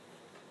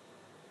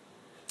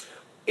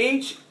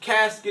 Each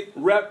casket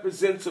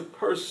represents a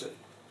person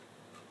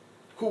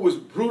who was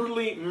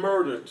brutally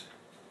murdered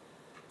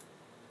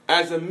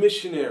as a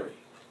missionary.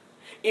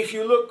 If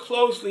you look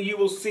closely, you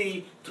will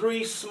see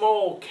 3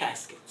 small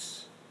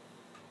caskets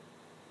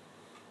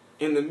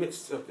in the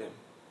midst of them.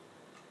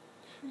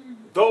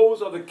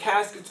 Those are the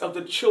caskets of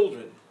the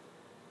children.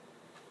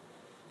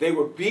 They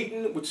were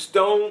beaten with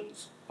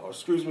stones,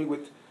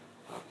 with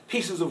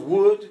pieces of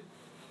wood.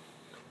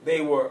 They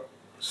were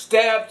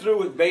stabbed through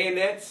with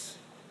bayonets.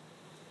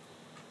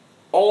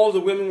 All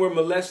the women were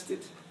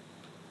molested.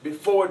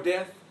 before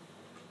death.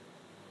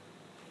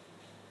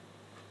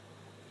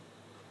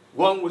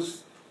 One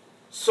was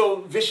so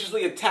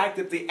viciously attacked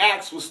that the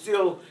axe was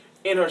still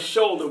in her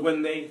shoulder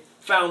when they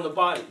found the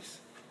bodies.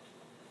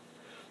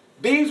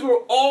 These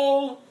were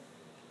all,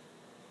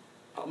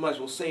 I might as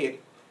well say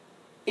it,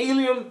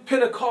 Elim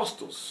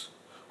Pentecostals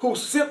who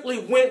simply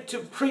went to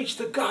preach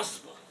the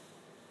gospel,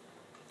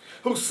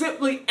 who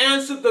simply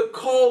answered the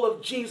call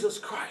of Jesus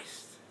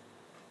Christ.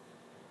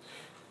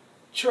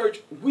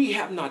 Church, we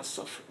have not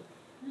suffered.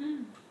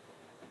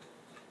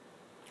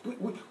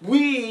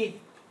 We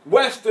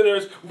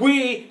Westerners,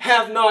 we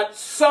have not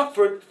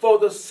suffered for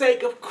the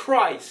sake of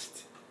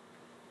Christ.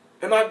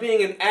 Am I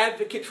being an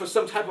advocate for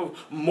some type of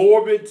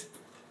morbid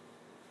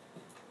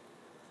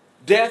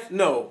death?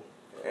 No.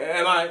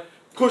 Am I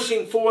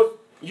pushing forth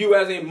you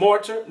as a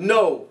martyr?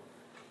 No.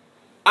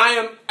 I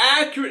am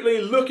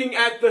accurately looking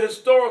at the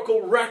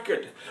historical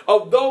record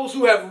of those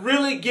who have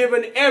really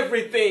given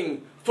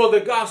everything for the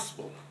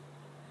gospel,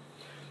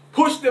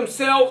 pushed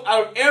themselves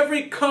out of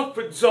every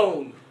comfort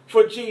zone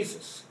for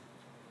Jesus.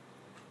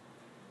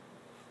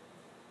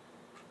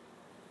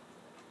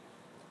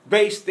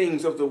 Base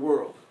things of the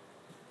world,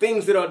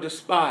 things that are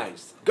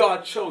despised,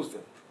 God chose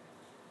them.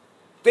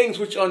 Things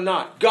which are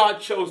not, God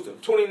chose them.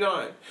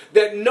 29.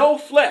 That no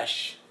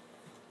flesh.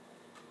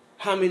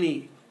 How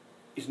many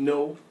is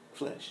no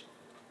flesh?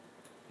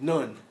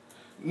 None.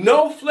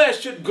 No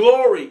flesh should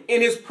glory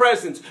in his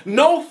presence.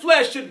 No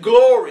flesh should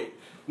glory.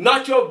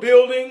 Not your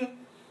building,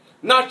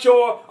 not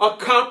your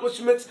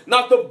accomplishments,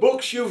 not the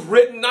books you've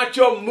written, not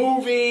your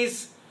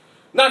movies,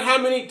 not how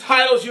many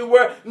titles you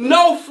wear.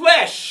 No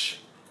flesh.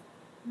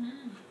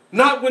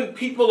 Not when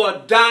people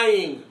are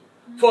dying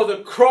for the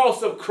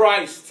cross of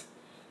Christ.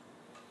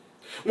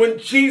 When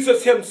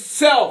Jesus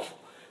himself,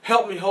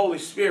 help me Holy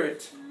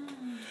Spirit,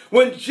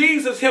 when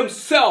Jesus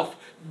himself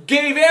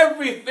gave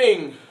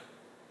everything,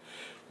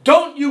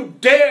 don't you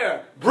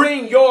dare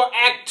bring your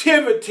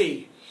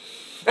activity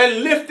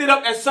and lift it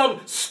up as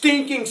some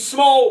stinking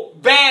small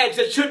badge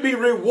that should be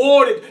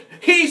rewarded.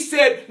 He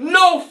said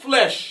no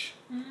flesh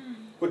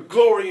would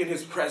glory in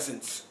his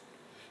presence.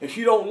 If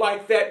you don't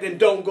like that, then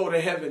don't go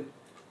to heaven.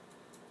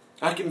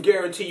 I can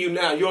guarantee you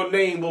now, your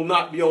name will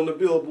not be on the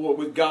billboard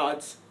with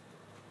God's.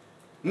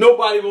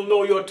 Nobody will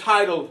know your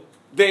title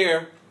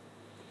there.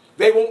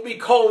 They won't be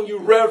calling you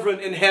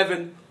reverend in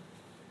heaven.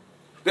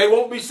 They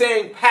won't be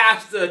saying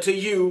pastor to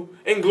you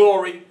in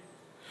glory.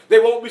 They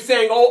won't be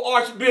saying, oh,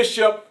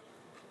 archbishop.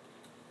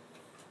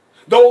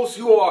 Those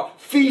who are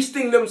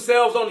feasting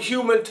themselves on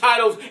human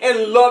titles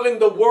and loving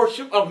the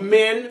worship of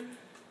men,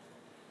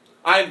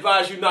 I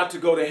advise you not to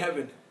go to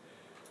heaven.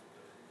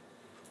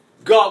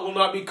 God will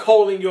not be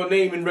calling your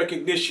name in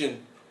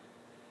recognition.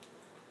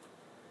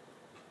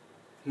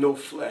 No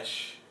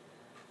flesh.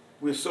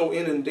 We're so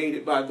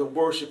inundated by the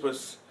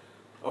worshipers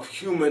of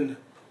human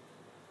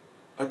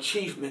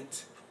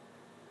achievement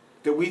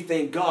that we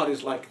think God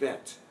is like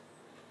that.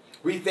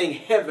 We think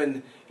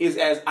heaven is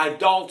as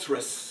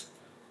idolatrous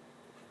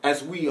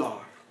as we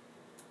are.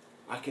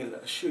 I can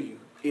assure you,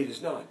 it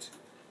is not.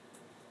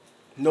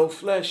 No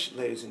flesh,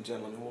 ladies and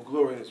gentlemen, will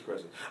glory in his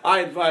presence. I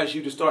advise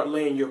you to start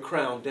laying your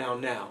crown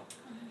down now.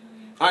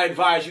 I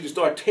advise you to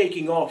start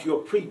taking off your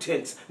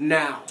pretense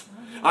now.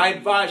 I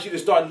advise you to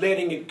start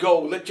letting it go.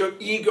 Let your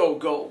ego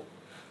go.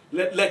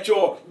 Let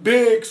your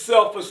big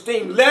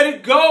self-esteem, let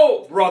it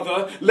go,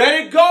 brother.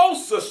 Let it go,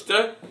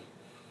 sister.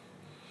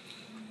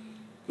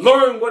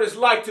 Learn what it's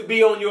like to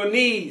be on your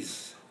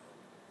knees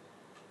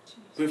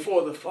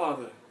before the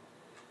Father.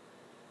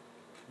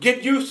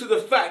 Get used to the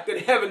fact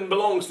that heaven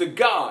belongs to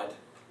God,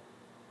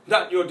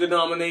 not your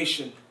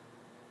denomination.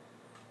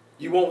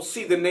 You won't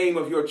see the name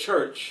of your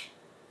church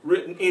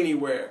written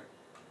anywhere.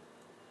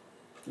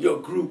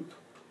 Your group.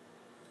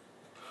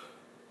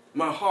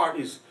 My heart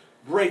is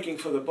breaking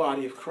for the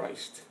body of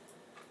Christ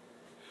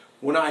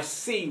when I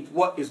see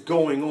what is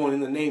going on in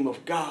the name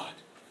of God,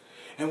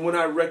 and when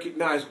I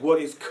recognize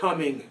what is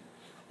coming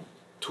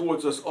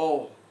towards us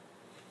all.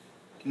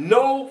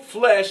 No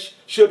flesh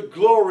should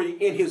glory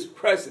in his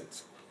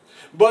presence,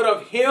 but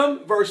of him,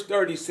 verse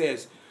 30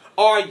 says,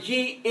 are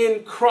ye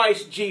in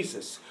Christ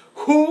Jesus,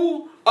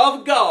 who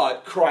of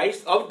God,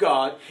 Christ of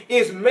God,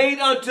 is made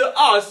unto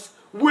us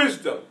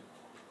wisdom.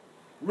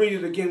 Read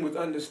it again with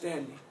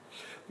understanding.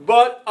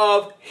 But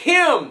of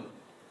him,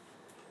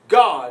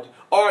 God,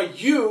 are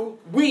you,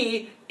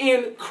 we,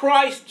 in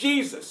Christ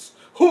Jesus,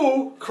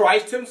 who,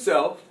 Christ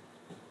himself,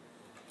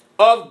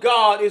 of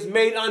God is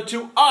made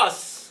unto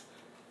us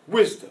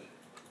wisdom,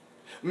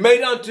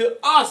 made unto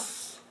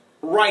us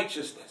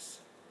righteousness,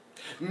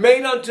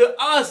 made unto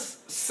us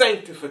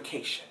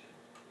sanctification,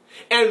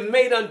 and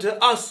made unto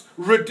us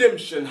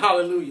redemption.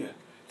 Hallelujah.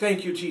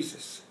 Thank you,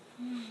 Jesus.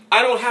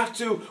 I don't have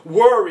to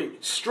worry,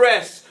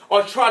 stress,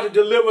 or try to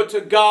deliver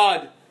to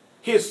God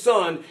his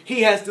Son.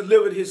 He has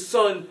delivered his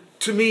Son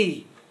to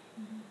me.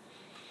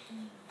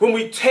 When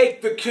we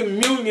take the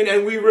communion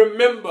and we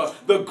remember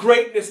the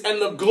greatness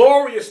and the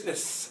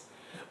gloriousness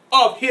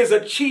of his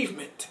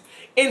achievement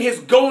in his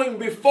going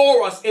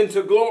before us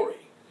into glory,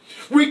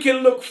 We can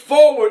look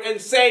forward and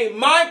say,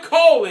 my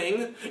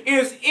calling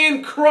is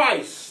in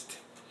Christ,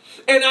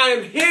 and I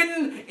am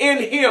hidden in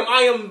him.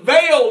 I am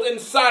veiled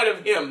inside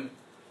of him.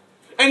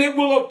 And it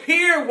will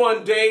appear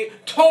one day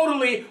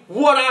totally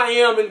what I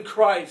am in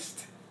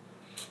Christ.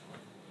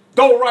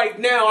 Though right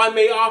now I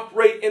may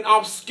operate in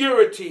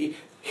obscurity,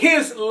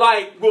 his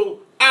light will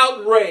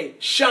outray,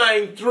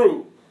 shine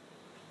through,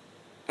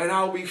 and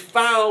I'll be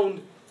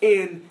found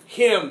in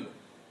him.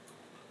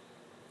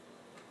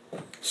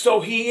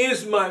 So he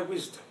is my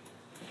wisdom.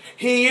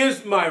 He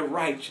is my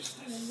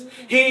righteousness.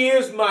 He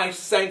is my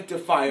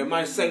sanctifier,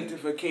 my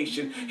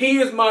sanctification. He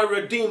is my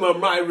redeemer,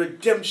 my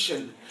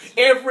redemption.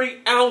 Every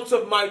ounce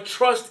of my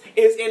trust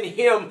is in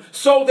him,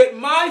 so that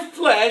my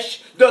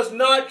flesh does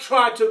not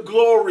try to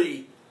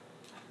glory,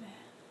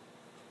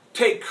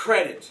 take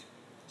credit.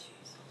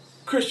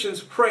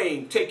 Christians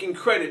praying, taking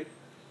credit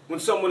when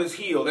someone is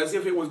healed, as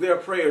if it was their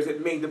prayers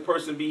that made the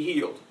person be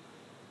healed.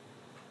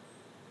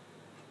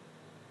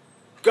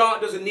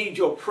 God doesn't need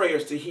your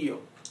prayers to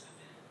heal.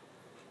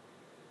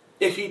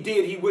 If he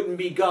did, he wouldn't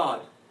be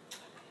God.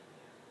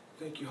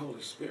 Thank you,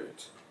 Holy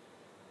Spirit.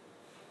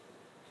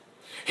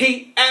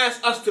 He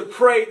asked us to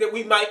pray that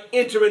we might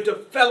enter into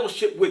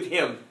fellowship with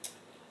him,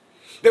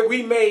 that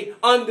we may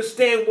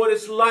understand what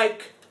it's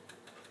like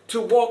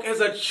to walk as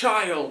a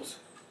child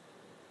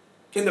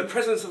in the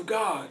presence of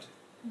God.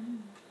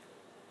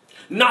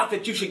 Not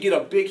that you should get a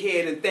big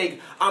head and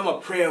think, I'm a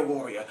prayer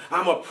warrior,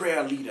 I'm a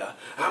prayer leader,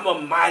 I'm a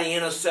mighty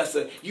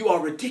intercessor. You are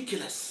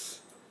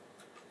ridiculous.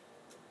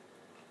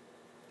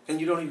 And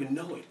you don't even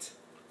know it.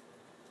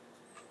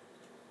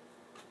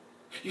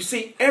 You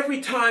see,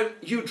 every time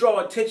you draw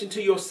attention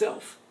to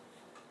yourself,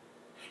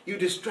 you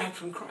distract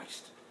from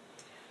Christ.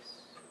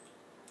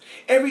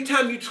 Every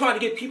time you try to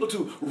get people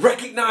to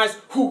recognize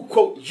who,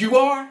 quote, you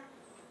are,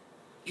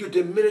 you're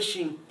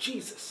diminishing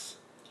Jesus.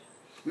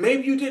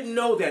 Maybe you didn't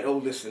know that,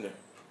 old listener.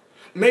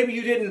 Maybe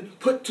you didn't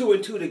put two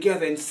and two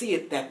together and see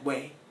it that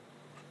way.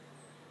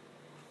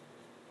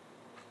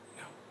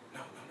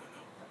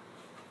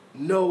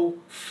 No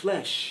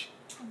flesh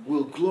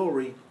will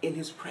glory in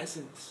his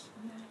presence.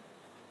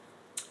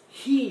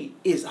 He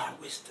is our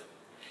wisdom.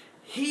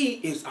 He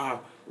is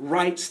our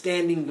right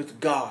standing with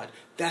God.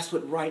 That's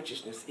what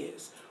righteousness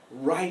is.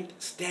 Right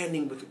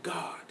standing with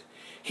God.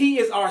 He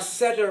is our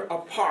setter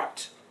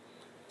apart.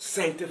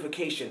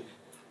 Sanctification.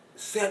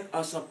 Set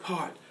us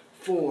apart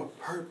for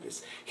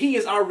purpose. He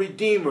is our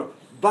redeemer,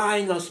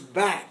 buying us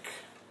back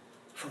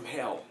from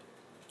hell.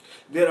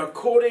 That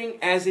according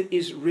as it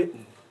is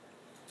written,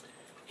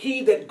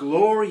 he that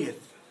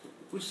glorieth,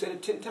 we've said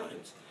it 10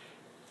 times,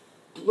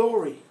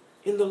 glory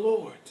in the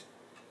Lord.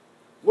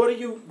 What are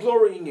you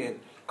glorying in?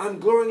 I'm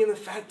glorying in the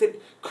fact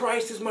that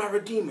Christ is my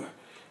redeemer.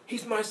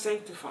 He's my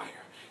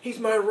sanctifier. He's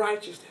my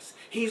righteousness.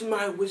 He's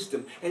my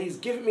wisdom. And he's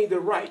given me the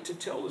right to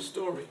tell the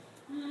story.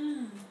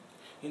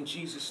 In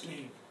Jesus'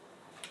 name.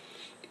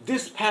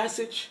 This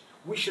passage,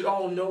 we should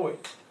all know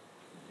it.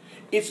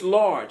 It's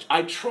large.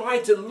 I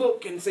tried to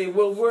look and say,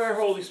 well, where,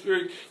 Holy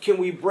Spirit, can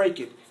we break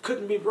it?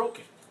 Couldn't be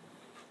broken.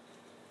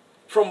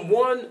 From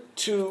 1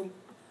 to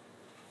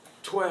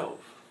 12.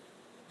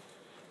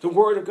 The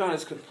Word of God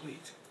is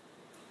complete.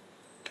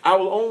 I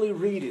will only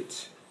read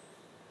it.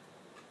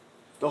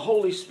 The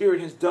Holy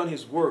Spirit has done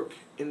his work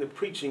in the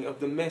preaching of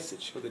the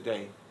message for the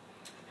day.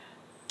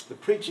 The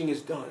preaching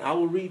is done. I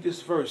will read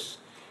this verse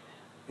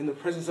in the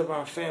presence of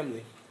our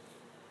family.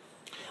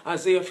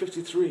 Isaiah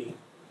 53,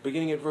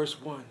 beginning at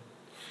verse 1.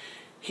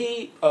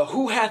 He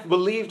who hath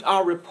believed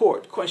our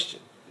report? Question.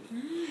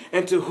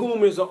 And to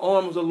whom is the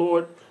arm of the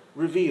Lord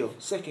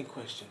revealed? Second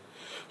question.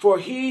 For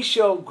he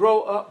shall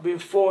grow up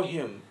before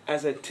him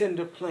as a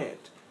tender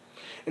plant,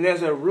 and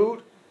as a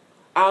root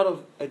out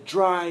of a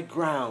dry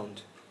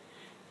ground.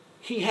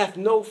 He hath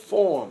no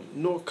form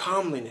nor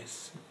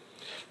comeliness.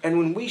 And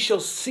when we shall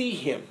see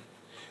him,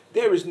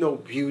 there is no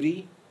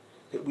beauty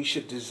that we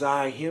should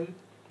desire him.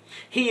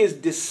 He is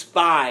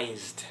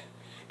despised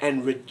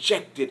and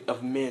rejected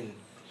of men,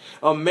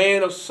 a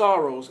man of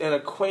sorrows and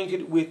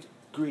acquainted with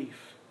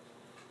grief.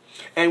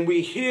 And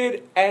we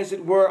hid, as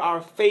it were,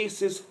 our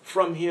faces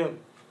from him.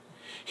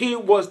 He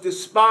was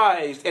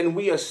despised, and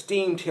we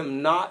esteemed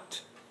him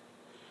not.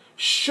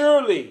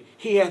 Surely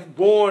he hath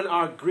borne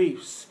our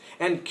griefs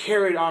and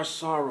carried our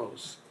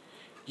sorrows.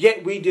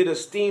 Yet we did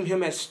esteem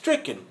him as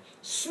stricken,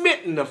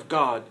 smitten of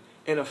God,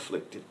 and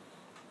afflicted.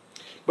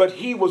 But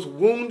he was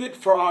wounded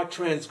for our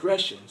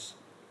transgressions.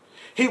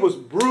 He was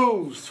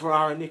bruised for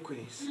our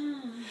iniquities.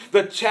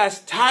 The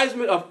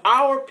chastisement of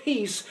our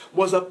peace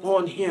was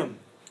upon him.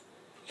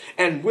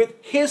 And with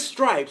his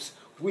stripes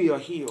we are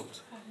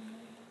healed.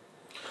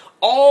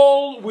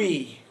 All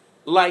we,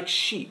 like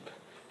sheep,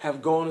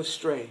 have gone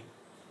astray.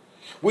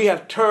 We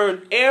have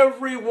turned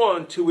every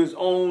one to his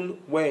own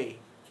way.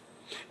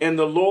 And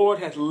the Lord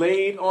hath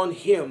laid on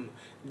him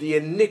the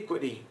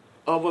iniquity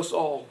of us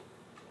all.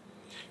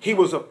 He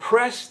was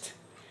oppressed,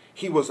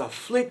 he was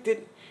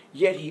afflicted,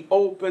 yet he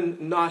opened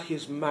not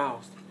his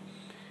mouth.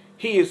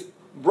 He is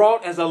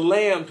brought as a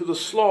lamb to the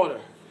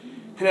slaughter,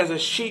 and as a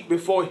sheep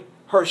before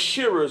her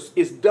shearers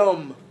is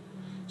dumb,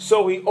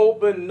 So he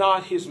opened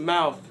not his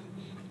mouth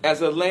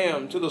as a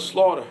lamb to the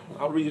slaughter.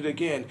 I'll read it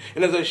again.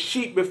 And as a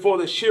sheep before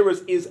the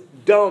shearers is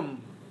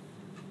dumb,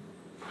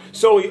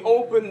 so he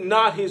opened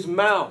not his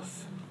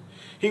mouth.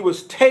 He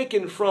was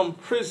taken from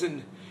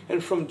prison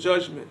and from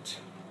judgment.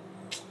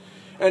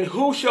 And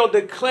who shall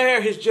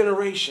declare his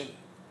generation?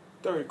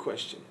 Third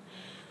question.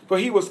 For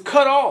he was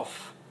cut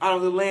off out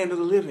of the land of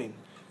the living.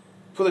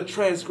 For the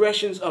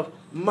transgressions of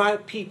my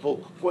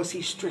people was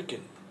he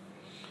stricken.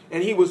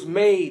 And he was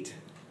made,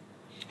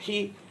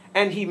 he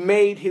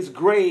made his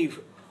grave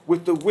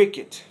with the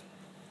wicked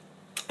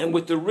and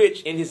with the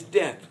rich in his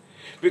death,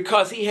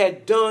 because he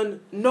had done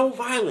no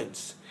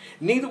violence,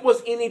 neither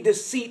was any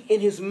deceit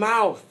in his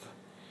mouth.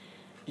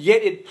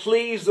 Yet it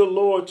pleased the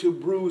Lord to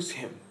bruise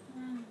him.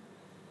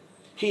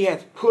 He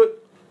hath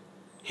put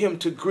him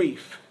to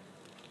grief.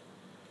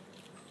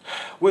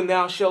 When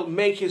thou shalt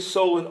make his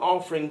soul an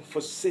offering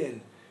for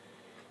sin,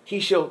 he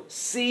shall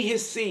see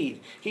his seed,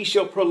 he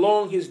shall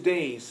prolong his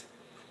days,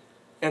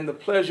 and the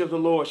pleasure of the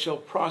Lord shall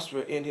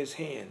prosper in his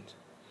hand.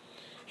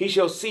 He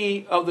shall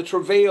see of the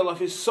travail of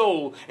his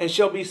soul, and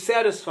shall be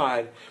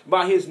satisfied.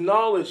 By his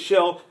knowledge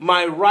shall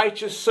my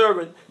righteous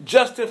servant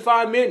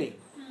justify many,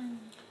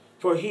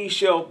 for he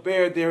shall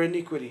bear their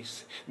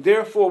iniquities.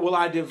 Therefore will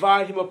I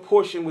divide him a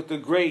portion with the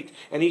great,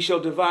 and he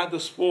shall divide the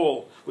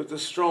spoil with the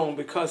strong,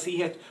 because he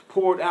hath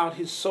poured out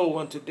his soul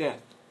unto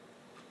death.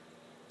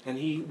 And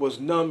he was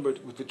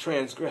numbered with the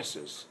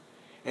transgressors,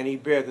 and he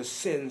bare the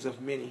sins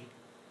of many,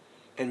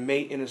 and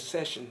made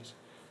intercessions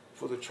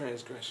for the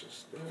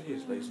transgressors. There it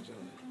is, ladies and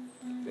gentlemen.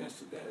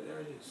 There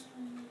it is.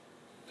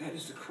 That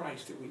is the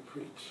Christ that we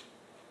preach.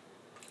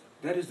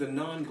 That is the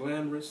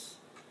non-glamorous,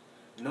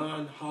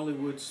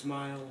 non-Hollywood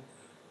smile,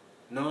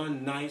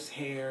 non-nice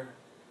hair,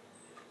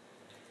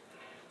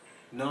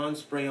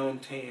 non-spray-on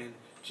tan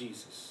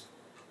Jesus.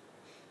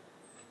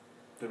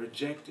 The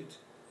rejected,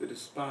 the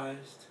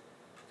despised,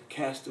 the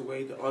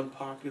castaway, the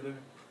unpopular.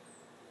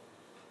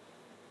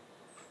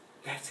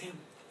 That's him.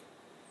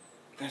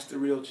 That's the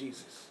real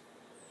Jesus.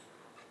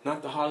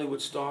 Not the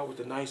Hollywood star with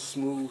the nice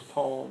smooth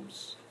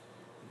palms,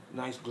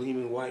 nice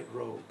gleaming white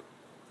robe.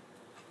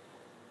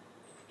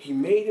 He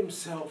made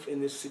himself in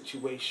this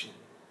situation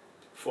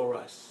for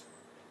us.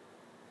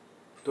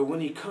 But when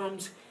he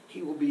comes,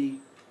 he will be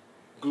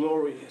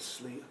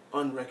gloriously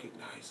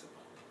unrecognizable.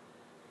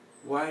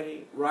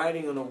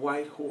 Riding on a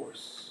white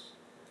horse,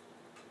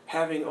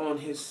 having on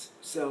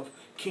himself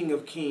King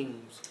of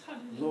Kings,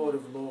 Lord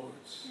of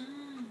Lords,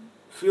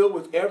 filled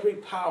with every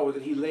power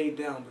that he laid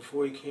down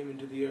before he came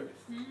into the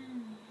earth.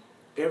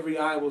 Every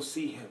eye will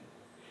see him.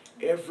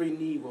 Every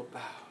knee will bow.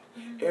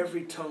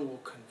 Every tongue will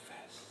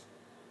confess.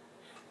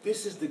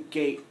 This is the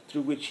gate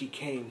through which he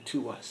came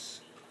to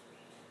us,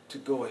 to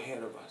go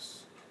ahead of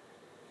us.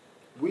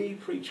 We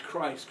preach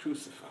Christ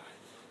crucified,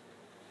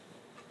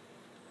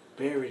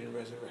 buried and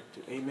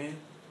resurrected. Amen.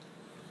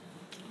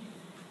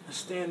 Let's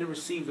stand to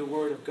receive the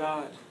word of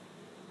God.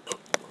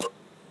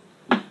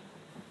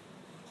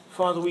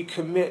 Father, we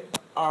commit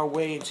our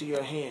way into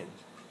your hand.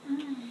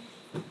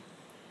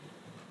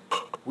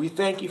 We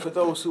thank you for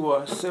those who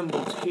are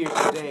assembled here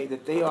today,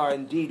 that they are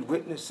indeed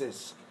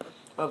witnesses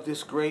of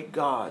this great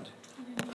God